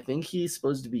 I think he's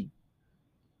supposed to be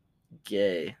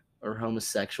gay or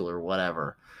homosexual or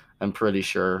whatever. I'm pretty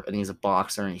sure. And he's a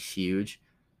boxer and he's huge.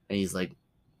 And he's like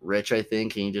rich, I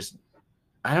think. And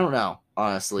I don't know,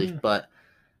 honestly, but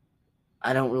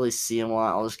I don't really see him a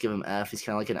lot. I'll just give him F. He's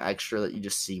kind of like an extra that you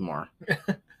just see more.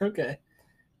 Okay.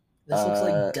 This looks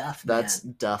like Duff Man. That's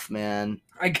Duff Man.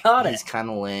 I got it. He's kind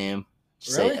of lame.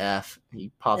 Just really? say F.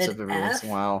 He pops up every once in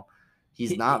a while.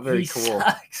 He's not very cool.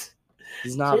 Sucks.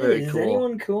 He's not very cool. Is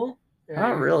anyone cool?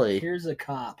 Not really. Here's a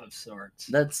cop of sorts.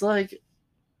 That's like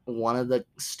one of the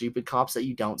stupid cops that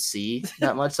you don't see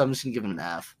that much, so I'm just going to give him an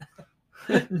F.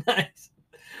 Nice.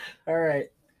 All right.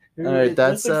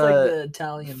 That's looks like the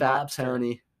Italian Fat mobster.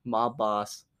 Tony, mob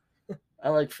boss. I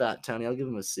like Fat Tony. I'll give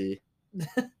him a C.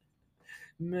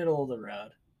 Middle of the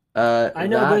road. I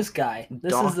know this guy.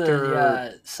 This is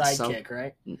the sidekick, some...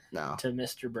 right? No. To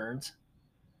Mr. Burns?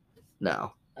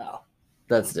 No. Oh.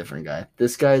 That's a different guy.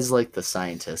 This guy's like the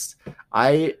scientist.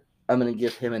 I'm going to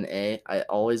give him an A. I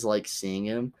always like seeing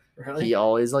him. Really? He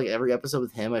always, like, every episode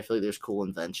with him, I feel like there's cool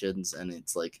inventions, and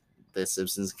it's like the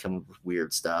Simpsons come up with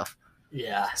weird stuff.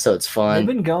 Yeah. So it's fun.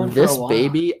 They've been going this for a while.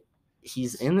 baby,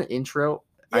 he's in the intro.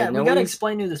 Yeah, we got to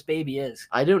explain who this baby is.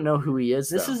 I don't know who he is,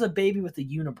 This though. is a baby with a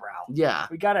unibrow. Yeah.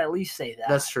 We got to at least say that.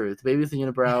 That's true. The baby with the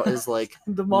unibrow is like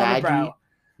the monobrow.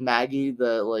 Maggie,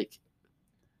 the like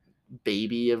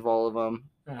baby of all of them,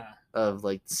 Uh-huh. of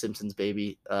like Simpsons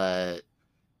baby.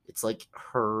 It's like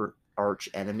her arch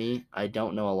enemy. I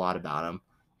don't know a lot about him.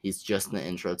 He's just in the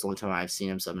intro. It's the only time I've seen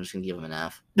him, so I'm just gonna give him an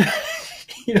F.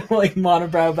 You don't like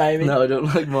monobrow baby? No, I don't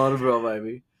like monobrow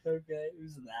baby. Okay,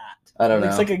 who's that? I don't know.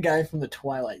 Looks like a guy from the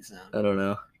Twilight Zone. I don't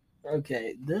know.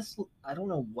 Okay, I don't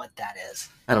know what that is.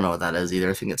 I don't know what that is either.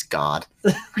 I think it's God.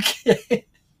 Okay.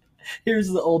 Here's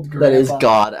the old grandpa. That is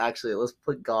God, actually. Let's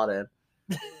put God in.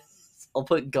 I'll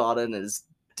put God in as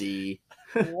D.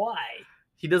 Why?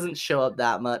 He doesn't show up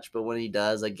that much, but when he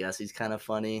does, I guess he's kind of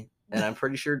funny. And I'm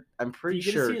pretty sure. Do you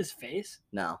get to see his face?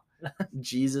 No.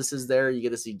 Jesus is there. You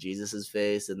get to see Jesus's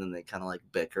face, and then they kind of like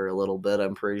bicker a little bit.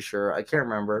 I'm pretty sure. I can't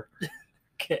remember.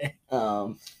 Okay.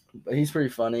 But he's pretty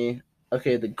funny.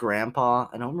 Okay, the grandpa.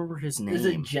 I don't remember his name. Is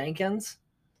it Jenkins?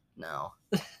 No.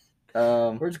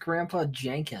 Where's Grandpa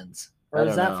Jenkins? Or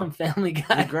is that from Family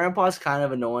Guy? The grandpa's kind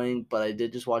of annoying, but I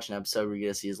did just watch an episode where you get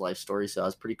to see his life story, so that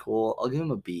was pretty cool. I'll give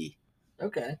him a B.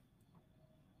 Okay.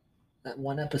 That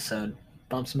one episode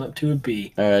bumps him up to a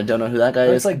B. All right, I don't know who that guy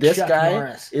is. Like this Chuck guy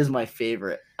Norris. is my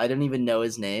favorite. I didn't even know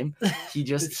his name.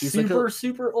 He's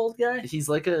super old guy. He's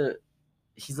like a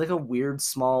weird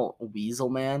small weasel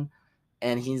man,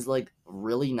 and he's like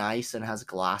really nice and has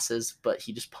glasses, but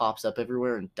he just pops up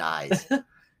everywhere and dies.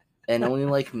 And only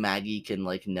like Maggie can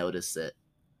like notice it.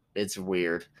 It's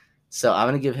weird. So I'm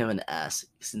gonna give him an S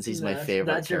since he's my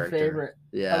favorite. That's character. Your favorite.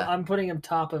 Yeah. I'm putting him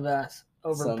top of S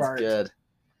over Sounds Bart. Good.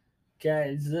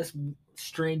 Okay, is this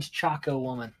strange Chaco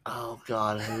woman? Oh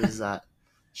God, who is that?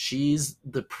 She's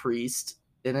the priest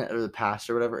in it, or the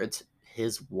pastor, or whatever. It's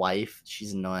his wife.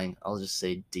 She's annoying. I'll just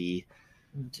say D.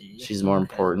 D. She's more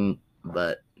important,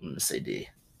 but I'm gonna say D.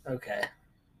 Okay.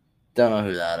 Don't know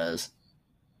who that is.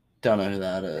 Don't know who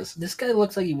that is. This guy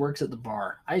looks like he works at the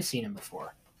bar. I've seen him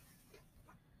before.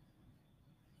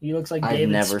 He looks like David I've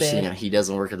never Spade. seen him. He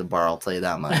doesn't work at the bar. I'll tell you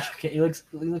that much. Okay, he looks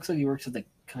like he works at the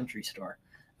country store.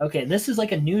 Okay, this is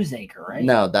like a news anchor, right?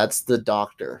 No, that's the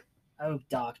doctor. Oh,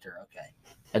 doctor. Okay.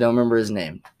 I don't remember his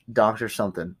name. Doctor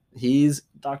something. He's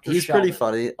pretty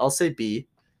funny. I'll say B.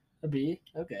 A B?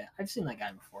 Okay. I've seen that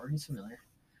guy before. He's familiar.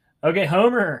 Okay,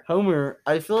 Homer.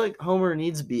 I feel like Homer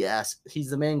needs BS.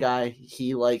 He's the main guy.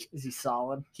 Is he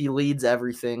solid? He leads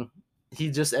everything.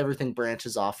 Everything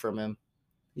branches off from him.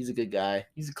 He's a good guy.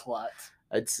 He's a klutz.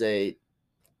 I'd say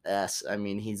S. I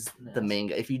mean, he's the main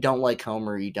guy. If you don't like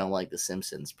Homer, you don't like The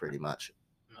Simpsons, pretty much.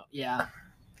 Yeah.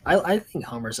 I think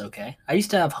Homer's okay. I used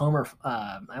to have Homer,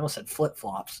 I almost said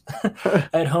flip-flops. I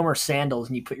had Homer sandals,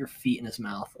 and you put your feet in his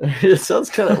mouth. It sounds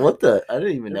kind of, what the? I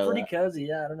didn't even know They're pretty cozy,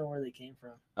 yeah. I don't know where they came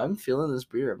from. I'm feeling this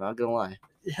beer, I'm not going to lie.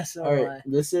 Yeah, so all right,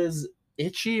 this is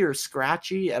Itchy or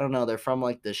Scratchy. I don't know. They're from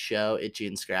like the show Itchy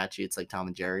and Scratchy. It's like Tom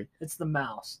and Jerry. It's the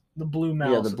mouse. The blue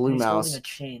mouse. Yeah, the blue mouse. A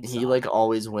chainsaw. He like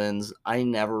always wins. I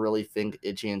never really think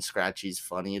Itchy and Scratchy's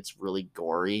funny. It's really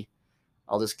gory.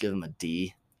 I'll just give him a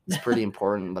D. It's pretty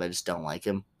important, but I just don't like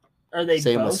him. Are they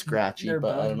Same both? with Scratchy,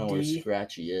 but I don't know where D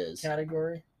Scratchy is.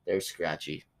 Category? There's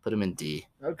Scratchy. Put him in D.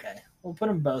 Okay. We'll put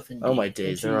them both in D. Oh my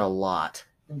days, there are a lot.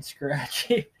 And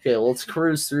Scratchy. Okay, well, let's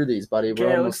cruise through these, buddy.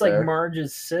 Okay, it looks like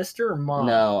Marge's sister or mom.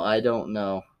 No, I don't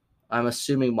know. I'm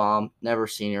assuming mom. Never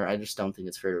seen her. I just don't think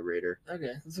it's fair to rate her.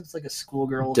 Okay, this looks like a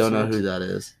schoolgirl. Don't know who that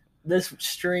is. This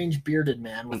strange bearded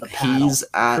man with a paddle.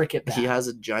 Cricket bat. He has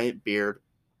a giant beard.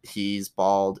 He's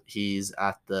bald. He's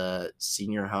at the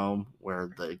senior home where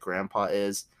the grandpa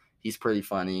is. He's pretty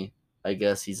funny. I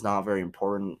guess he's not very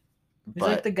important. He's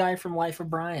like the guy from Life of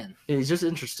Brian. He's just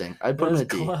interesting. I'd put him at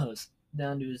D. Clothes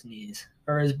down to his knees.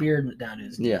 Or his beard down to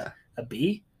his knees. Yeah. A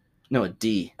B? No, a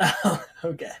D. Oh,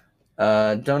 okay.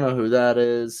 Don't know who that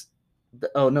is.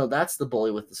 Oh, no, that's the bully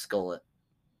with the skullet.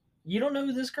 You don't know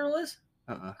who this girl is?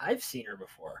 Uh-uh. I've seen her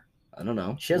before. I don't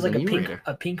know. She has like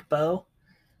a pink bow.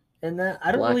 And that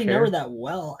I don't really know her that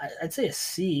well. I'd say a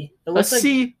C. It looks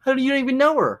C? How do you even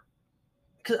know her?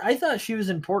 Because I thought she was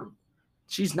important.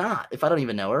 She's not. If I don't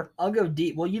even know her, I'll go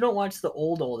D. Well, you don't watch the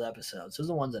old episodes. Those are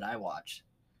the ones that I watched.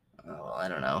 Oh, I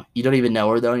don't know. You don't even know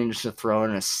her though. And you're just gonna throw her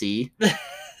in a C. Fine,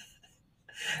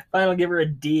 I'll give her a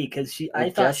D because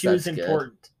I thought she was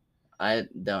important. I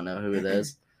don't know who it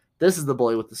is. This is the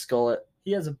bully with the skullet.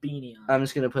 He has a beanie on. I'm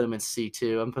just gonna put him in C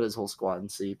too. I'm gonna put his whole squad in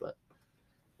C, but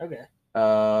okay.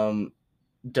 Don't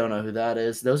know who that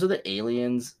is. Those are the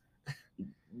aliens.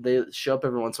 They show up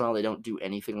every once in a while. They don't do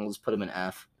anything. We'll just put them in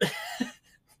F.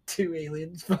 2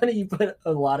 aliens. Funny you put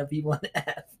a lot of people in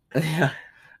F. Yeah.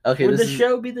 Okay. Would the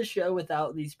show be the show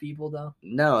without these people though?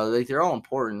 No, like they're all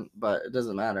important, but it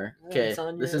doesn't matter. Okay.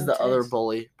 This is the other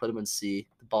bully. Put him in C.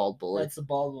 The bald bully. That's the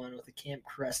bald one with the Camp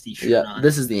Krusty shirt on.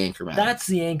 This is the Anchorman. That's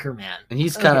the Anchorman. And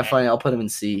he's kind of funny. I'll put him in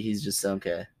C. He's just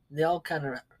okay. They all kind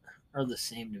of are the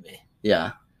same to me.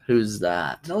 Yeah. Who's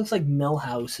that? That looks like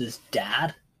Milhouse's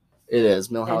dad. It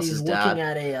is Milhouse's dad. Looking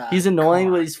at he's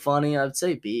annoying, but he's funny. I'd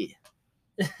say B.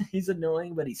 He's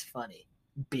annoying, but he's funny.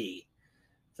 B.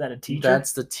 Is that a teacher?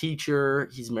 That's the teacher.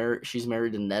 She's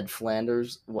married to Ned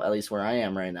Flanders. Well, at least where I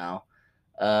am right now.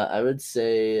 I would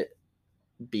say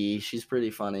B. She's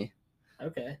pretty funny.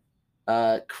 Okay.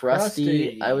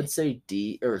 Krusty. I would say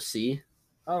D or C.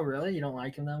 Oh, really? You don't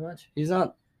like him that much? He's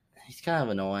not. He's kind of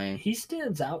annoying. He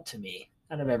stands out to me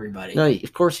Out of everybody. No,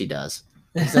 of course he does.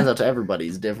 He stands out to everybody.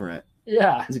 He's different.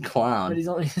 Yeah. He's a clown. But he's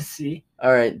only a C.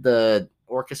 All right, the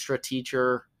orchestra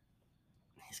teacher.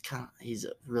 He's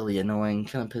really annoying.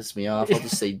 Kind of pissed me off. I'll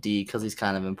just say D because he's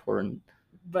kind of important.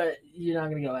 But you're not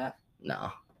gonna go F.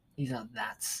 No. He's not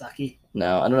that sucky.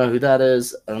 No, I don't know who that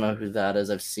is.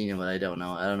 I've seen him, but I don't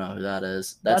know. I don't know who that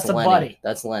is. That's a Lenny. buddy.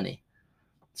 That's Lenny.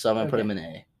 So I'm gonna put him in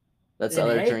A. That's the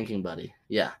other drinking buddy.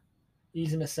 Yeah.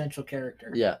 He's an essential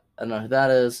character. Yeah. I don't know who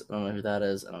that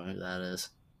is.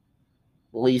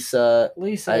 Lisa.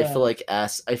 I feel like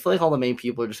S. I feel like all the main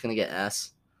people are just gonna get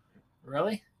S.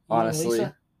 Really? Honestly.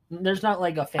 Lisa? There's not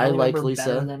like a family member Lisa.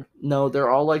 better than... No, they're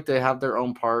all like, they have their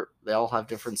own part. They all have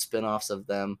different spin-offs of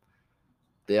them.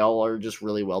 They all are just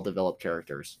really well-developed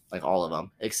characters. Like, all of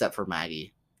them. Except for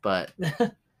Maggie. But,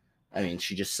 I mean,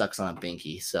 she just sucks on a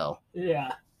binky, so.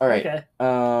 Yeah. All right. Okay.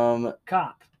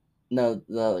 Cop. No,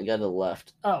 the guy to the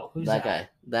left. Oh, who's that? That guy.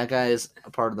 That guy is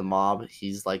a part of the mob.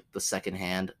 He's like the second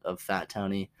hand of Fat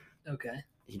Tony. Okay.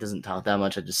 He doesn't talk that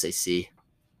much. I just say C.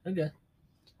 Okay.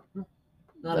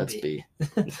 Not That's a B.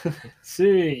 B.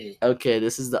 C. Okay,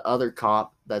 this is the other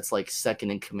cop that's like second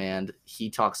in command.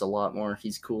 He talks a lot more.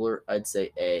 He's cooler. I'd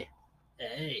say A.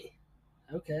 A.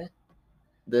 Okay.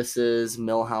 This is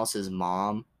Milhouse's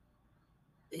mom.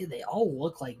 They all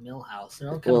look like Milhouse. They're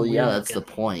all kind Well, of yeah, weird that's the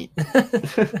looking. point.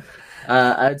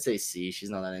 I'd say C.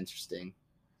 She's not that interesting.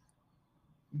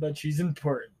 But she's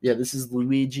important. Yeah, this is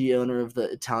Luigi, owner of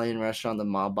the Italian restaurant the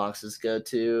mob boxes go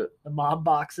to. The mob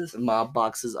boxes? The mob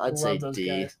boxes, I'd say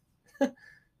D.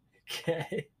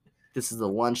 Okay. This is the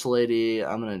lunch lady.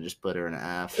 I'm going to just put her in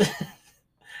F.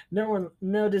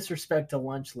 No disrespect to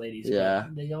lunch ladies. Yeah.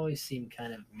 But they always seem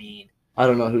kind of mean. I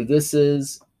don't know who this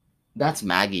is. That's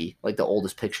Maggie, like the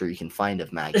oldest picture you can find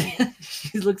of Maggie.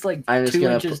 She looks like I'm 2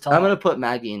 inches tall. I'm going to put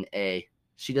Maggie in A.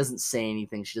 She doesn't say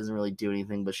anything. She doesn't really do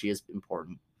anything, but she is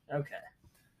important. Okay.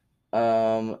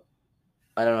 I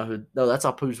don't know who. No, that's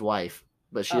Apu's wife,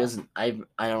 but she doesn't. I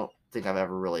don't think I've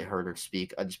ever really heard her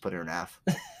speak. I just put her in F.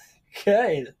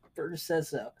 Okay, Burgess says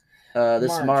so.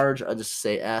 This Marge, I just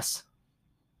say S.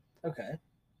 Okay.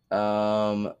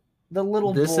 The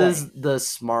little boy. This is the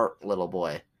smart little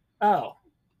boy. Oh.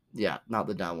 Yeah, not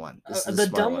the dumb one. This is the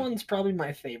dumb one's probably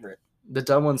my favorite. The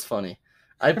dumb one's funny.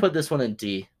 I put this one in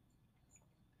D.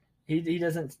 He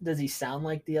doesn't. Does he sound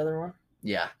like the other one?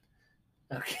 Yeah.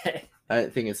 Okay. I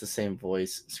think it's the same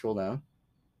voice. Scroll down.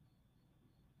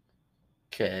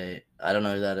 Okay, I don't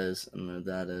know who that is. I don't know who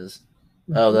that is.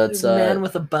 Oh, that's man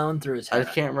with a bone through his head. I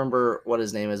can't remember what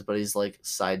his name is, but he's like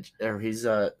he's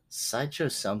Sideshow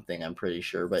something. I'm pretty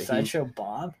sure, but Sideshow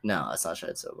Bob. No, that's not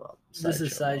Sideshow Bob. This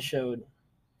is Sideshow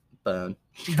Bone.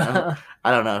 I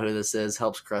don't know who this is.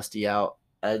 Helps Krusty out.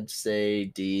 I'd say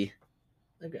D.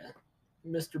 Okay.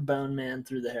 Mr. Bone Man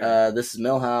through the hair. This is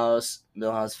Milhouse.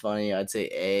 Milhouse funny. I'd say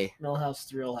A. Milhouse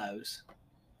Thrill House.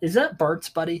 Is that Bart's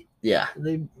buddy? Yeah.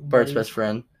 Bart's best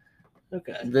friend.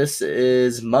 Okay. This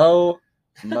is Mo.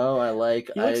 Mo, I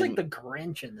like. He looks like the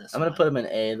Grinch in this. I'm gonna put him in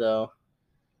A though.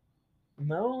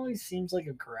 Mo always seems like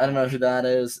a Grinch. I don't know who that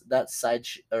is. That's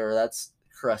that's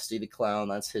Krusty the Clown.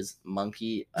 That's his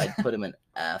monkey. I'd put him in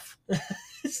F.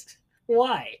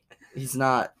 Why? He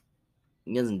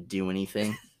doesn't do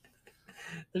anything.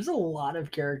 There's a lot of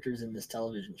characters in this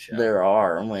television show. There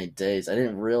are. Oh my days. I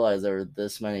didn't realize there were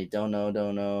this many. Don't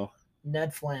know.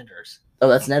 Ned Flanders. Oh,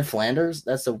 that's Ned Flanders?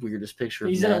 That's the weirdest picture of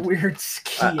He's Ned. in a weird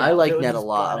ski. I like Ned a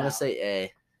lot. I'm going to say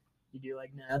A. You do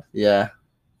like Ned? Yeah.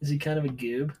 Is he kind of a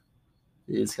goob?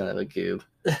 He's kind of a goob.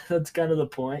 That's kind of the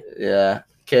point. Yeah.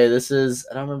 Okay, this is,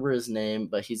 I don't remember his name,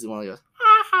 but he's the one that goes,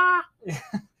 ha ha.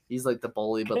 He's like the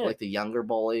bully, but like the younger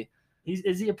bully.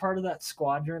 Is he a part of that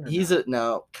squadron?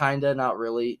 No, kinda, not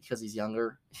really, because he's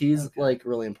younger. He's like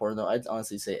really important though. I'd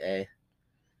honestly say A.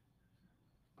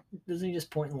 Doesn't he just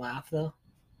point and laugh though?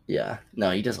 Yeah.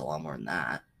 No, he does a lot more than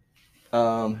that.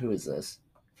 Who is this?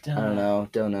 Don't know.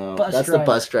 That's driver. The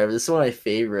bus driver. This is one of my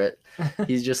favorite.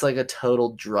 He's just like a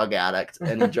total drug addict,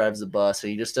 and he drives the bus.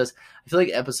 And he just does. I feel like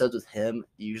episodes with him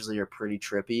usually are pretty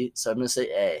trippy, so I'm gonna say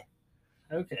A.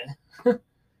 Okay.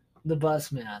 The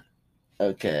bus man.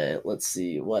 Okay, let's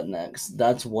see what next.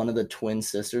 That's one of the twin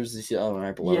sisters. You see,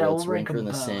 right below. Yeah, let's rank her in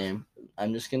the same.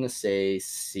 I'm just gonna say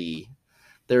C.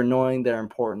 They're annoying. They're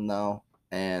important though,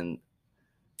 and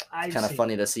it's kind of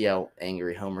funny to see how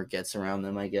angry Homer gets around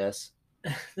them. I guess.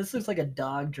 This looks like a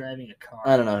dog driving a car.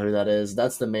 I don't know who that is.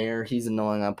 That's the mayor. He's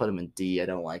annoying. I put him in D. I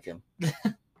don't like him,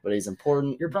 but he's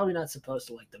important. You're probably not supposed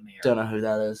to like the mayor. Don't know who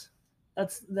that is.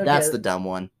 That's the dumb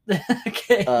one.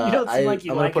 Okay. You don't seem like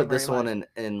you I'm like gonna put this much. one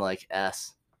in like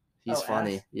S. He's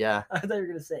funny. F? Yeah. I thought you were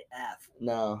gonna say F.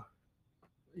 No.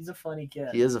 He's a funny kid.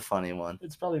 He is a funny one.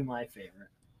 It's probably my favorite.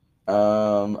 I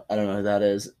don't know who that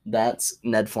is. That's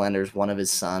Ned Flanders, one of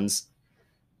his sons.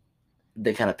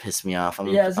 They kind of piss me off. I'm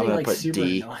gonna like put super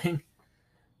D. annoying.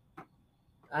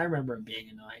 I remember him being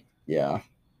annoying. Yeah.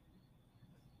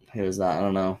 Who's that? I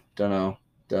don't know. Don't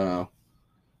know.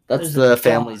 That's There's the a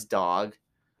family's dog.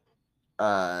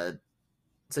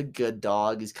 It's a good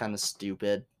dog. He's kind of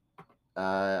stupid.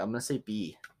 I'm gonna say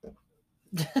B.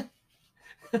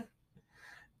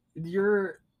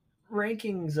 Your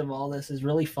rankings of all this is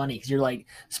really funny because you're like,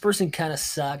 this person kind of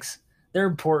sucks. They're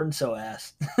important, so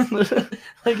S. Like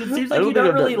it seems like you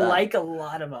don't really like a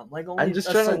lot of them. Like only a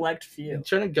select few. I'm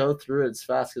trying to go through it as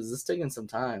fast because it's taking some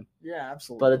time. Yeah,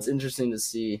 absolutely. But it's interesting to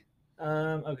see.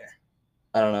 Okay.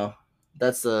 I don't know.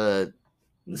 That's the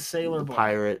sailor boy.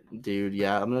 Pirate dude.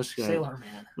 Yeah, I'm just gonna Sailor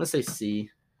Man. I'm gonna say C.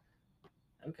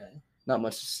 Okay. Not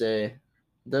much to say.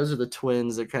 Those are the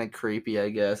twins. They're kind of creepy, I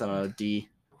guess. I don't know. D.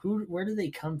 Where do they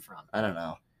come from? I don't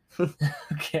know.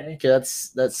 Okay.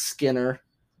 That's Skinner.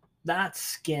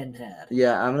 That's Skinhead.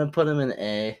 Yeah, I'm gonna put him in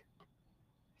A.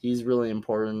 He's really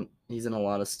important. He's in a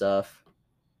lot of stuff.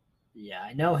 Yeah,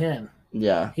 I know him.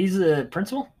 Yeah. He's the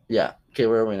principal? Yeah. Okay,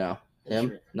 where are we now?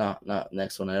 Him? No, not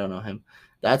next one. I don't know him.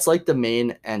 That's like the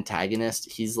main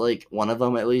antagonist. He's like one of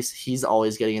them at least. He's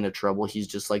always getting into trouble. He's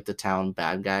just like the town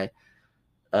bad guy.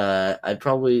 I'd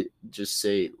probably just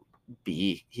say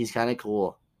B. He's kind of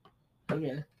cool.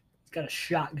 Okay. He's got a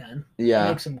shotgun. Yeah.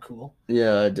 Makes him cool.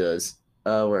 Yeah, it does.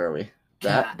 Where are we?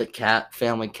 The cat,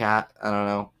 family cat. I don't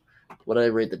know. What did I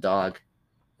rate the dog?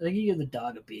 I think you give the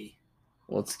dog a B.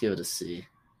 Let's give it a C.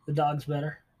 The dog's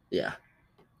better? Yeah.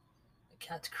 The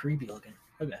cat's creepy looking.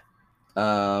 Okay.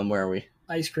 Where are we?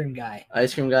 Ice cream guy.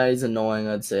 Ice cream guy is annoying.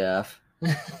 I'd say F.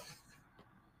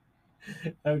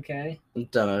 Okay.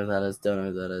 Don't know who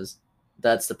that is.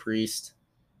 That's the priest.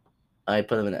 I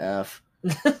put him in F.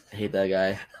 I hate that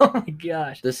guy. Oh my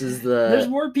gosh. There's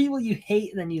more people you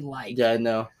hate than you like. Yeah, I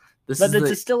know. But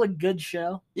it's still a good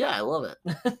show. Yeah, I love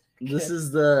it. This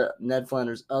is the Ned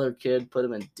Flanders' other kid. Put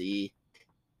him in D.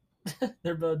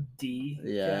 They're both D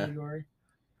category.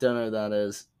 Don't know who that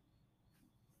is.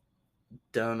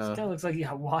 Don't know. This guy looks like he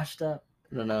got washed up.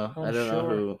 I don't know. I don't know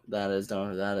who that is. Don't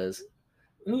know who that is.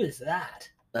 Who is that?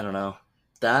 I don't know.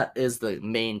 That is the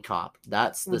main cop.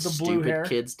 That's the stupid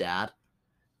kid's dad.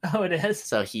 Oh, it is?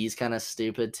 So he's kind of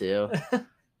stupid too.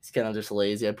 He's kind of just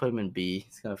lazy. I put him in B.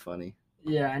 He's kind of funny.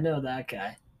 Yeah, I know that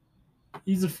guy.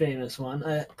 He's a famous one.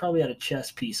 I probably had a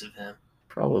chess piece of him.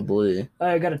 Probably.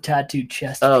 I got a tattooed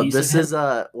chest piece of him. Oh, this is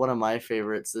one of my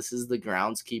favorites. This is the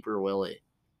groundskeeper Willie.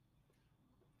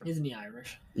 Isn't he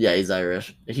Irish? Yeah, he's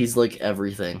Irish. He's like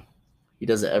everything. He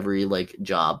does every like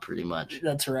job pretty much.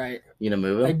 That's right. You gonna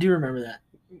move him? I do remember that.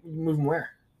 Move him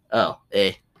where? Oh,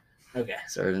 A. Okay.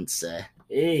 Sorry, I didn't say.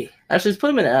 A. Actually, let's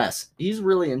put him in S. He's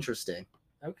really interesting.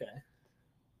 Okay.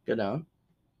 Go down.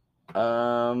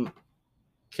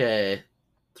 Okay.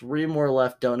 3 more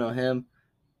left. Don't know him.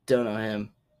 Don't know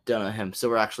him. Don't know him. So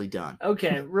we're actually done.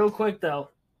 Okay, real quick though.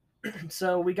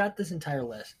 So we got this entire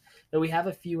list. But we have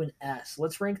a few in S.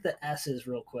 Let's rank the S's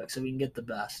real quick so we can get the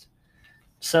best.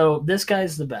 So this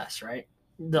guy's the best, right?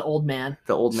 The old man.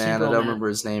 The old man. I don't remember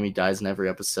his name. He dies in every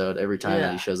episode. Every time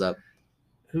that he shows up.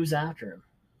 Who's after him?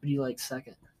 Who do you like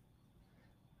second?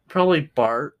 Probably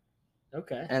Bart.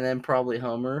 Okay. And then probably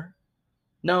Homer.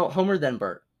 No, Homer then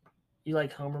Bart. You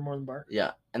like Homer more than Bart?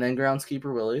 Yeah. And then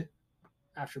groundskeeper Willie.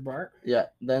 After Bart? Yeah.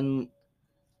 Then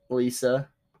Lisa.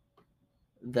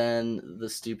 Then the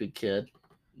stupid kid.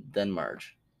 Then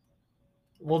Marge.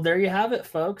 Well, there you have it,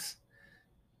 folks.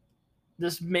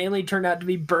 This mainly turned out to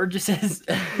be Burgess's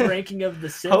ranking of the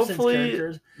Simpsons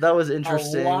characters. That was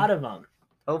interesting. A lot of them.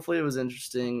 Hopefully it was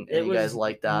interesting and you guys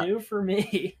like that. New for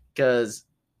me. Because,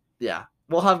 yeah,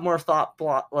 we'll have more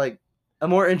like a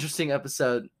more interesting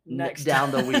episode next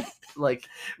down the week, like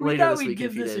we later thought this we'd week.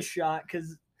 give this a shot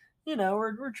because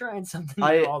we're trying something.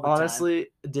 I all the honestly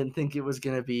didn't think it was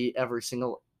gonna be every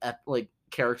single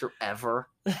character ever.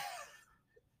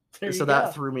 So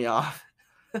that threw me off.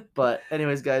 But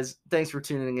anyways, guys, thanks for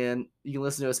tuning in. You can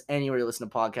listen to us anywhere you listen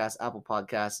to podcasts: Apple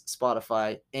Podcasts,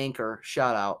 Spotify, Anchor.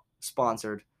 Shout out,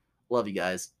 sponsored. Love you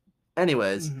guys.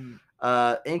 Anyways,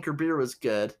 Anchor beer was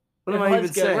good. What am I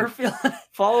even saying?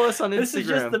 Follow us on Instagram. This is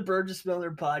just the Burgess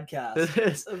Miller podcast. It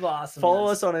is. Of awesome. Follow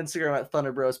us on Instagram at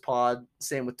Thunder Bros Pod.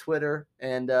 Same with Twitter,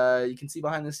 and you can see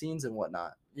behind the scenes and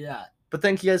whatnot. Yeah. But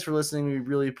thank you guys for listening. We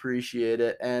really appreciate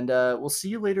it. And we'll see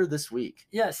you later this week.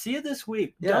 Yeah, see you this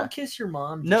week. Yeah. Don't kiss your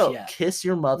mom just yet. Kiss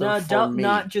your mother for me.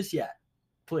 Not just yet.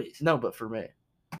 Please. No, but for me.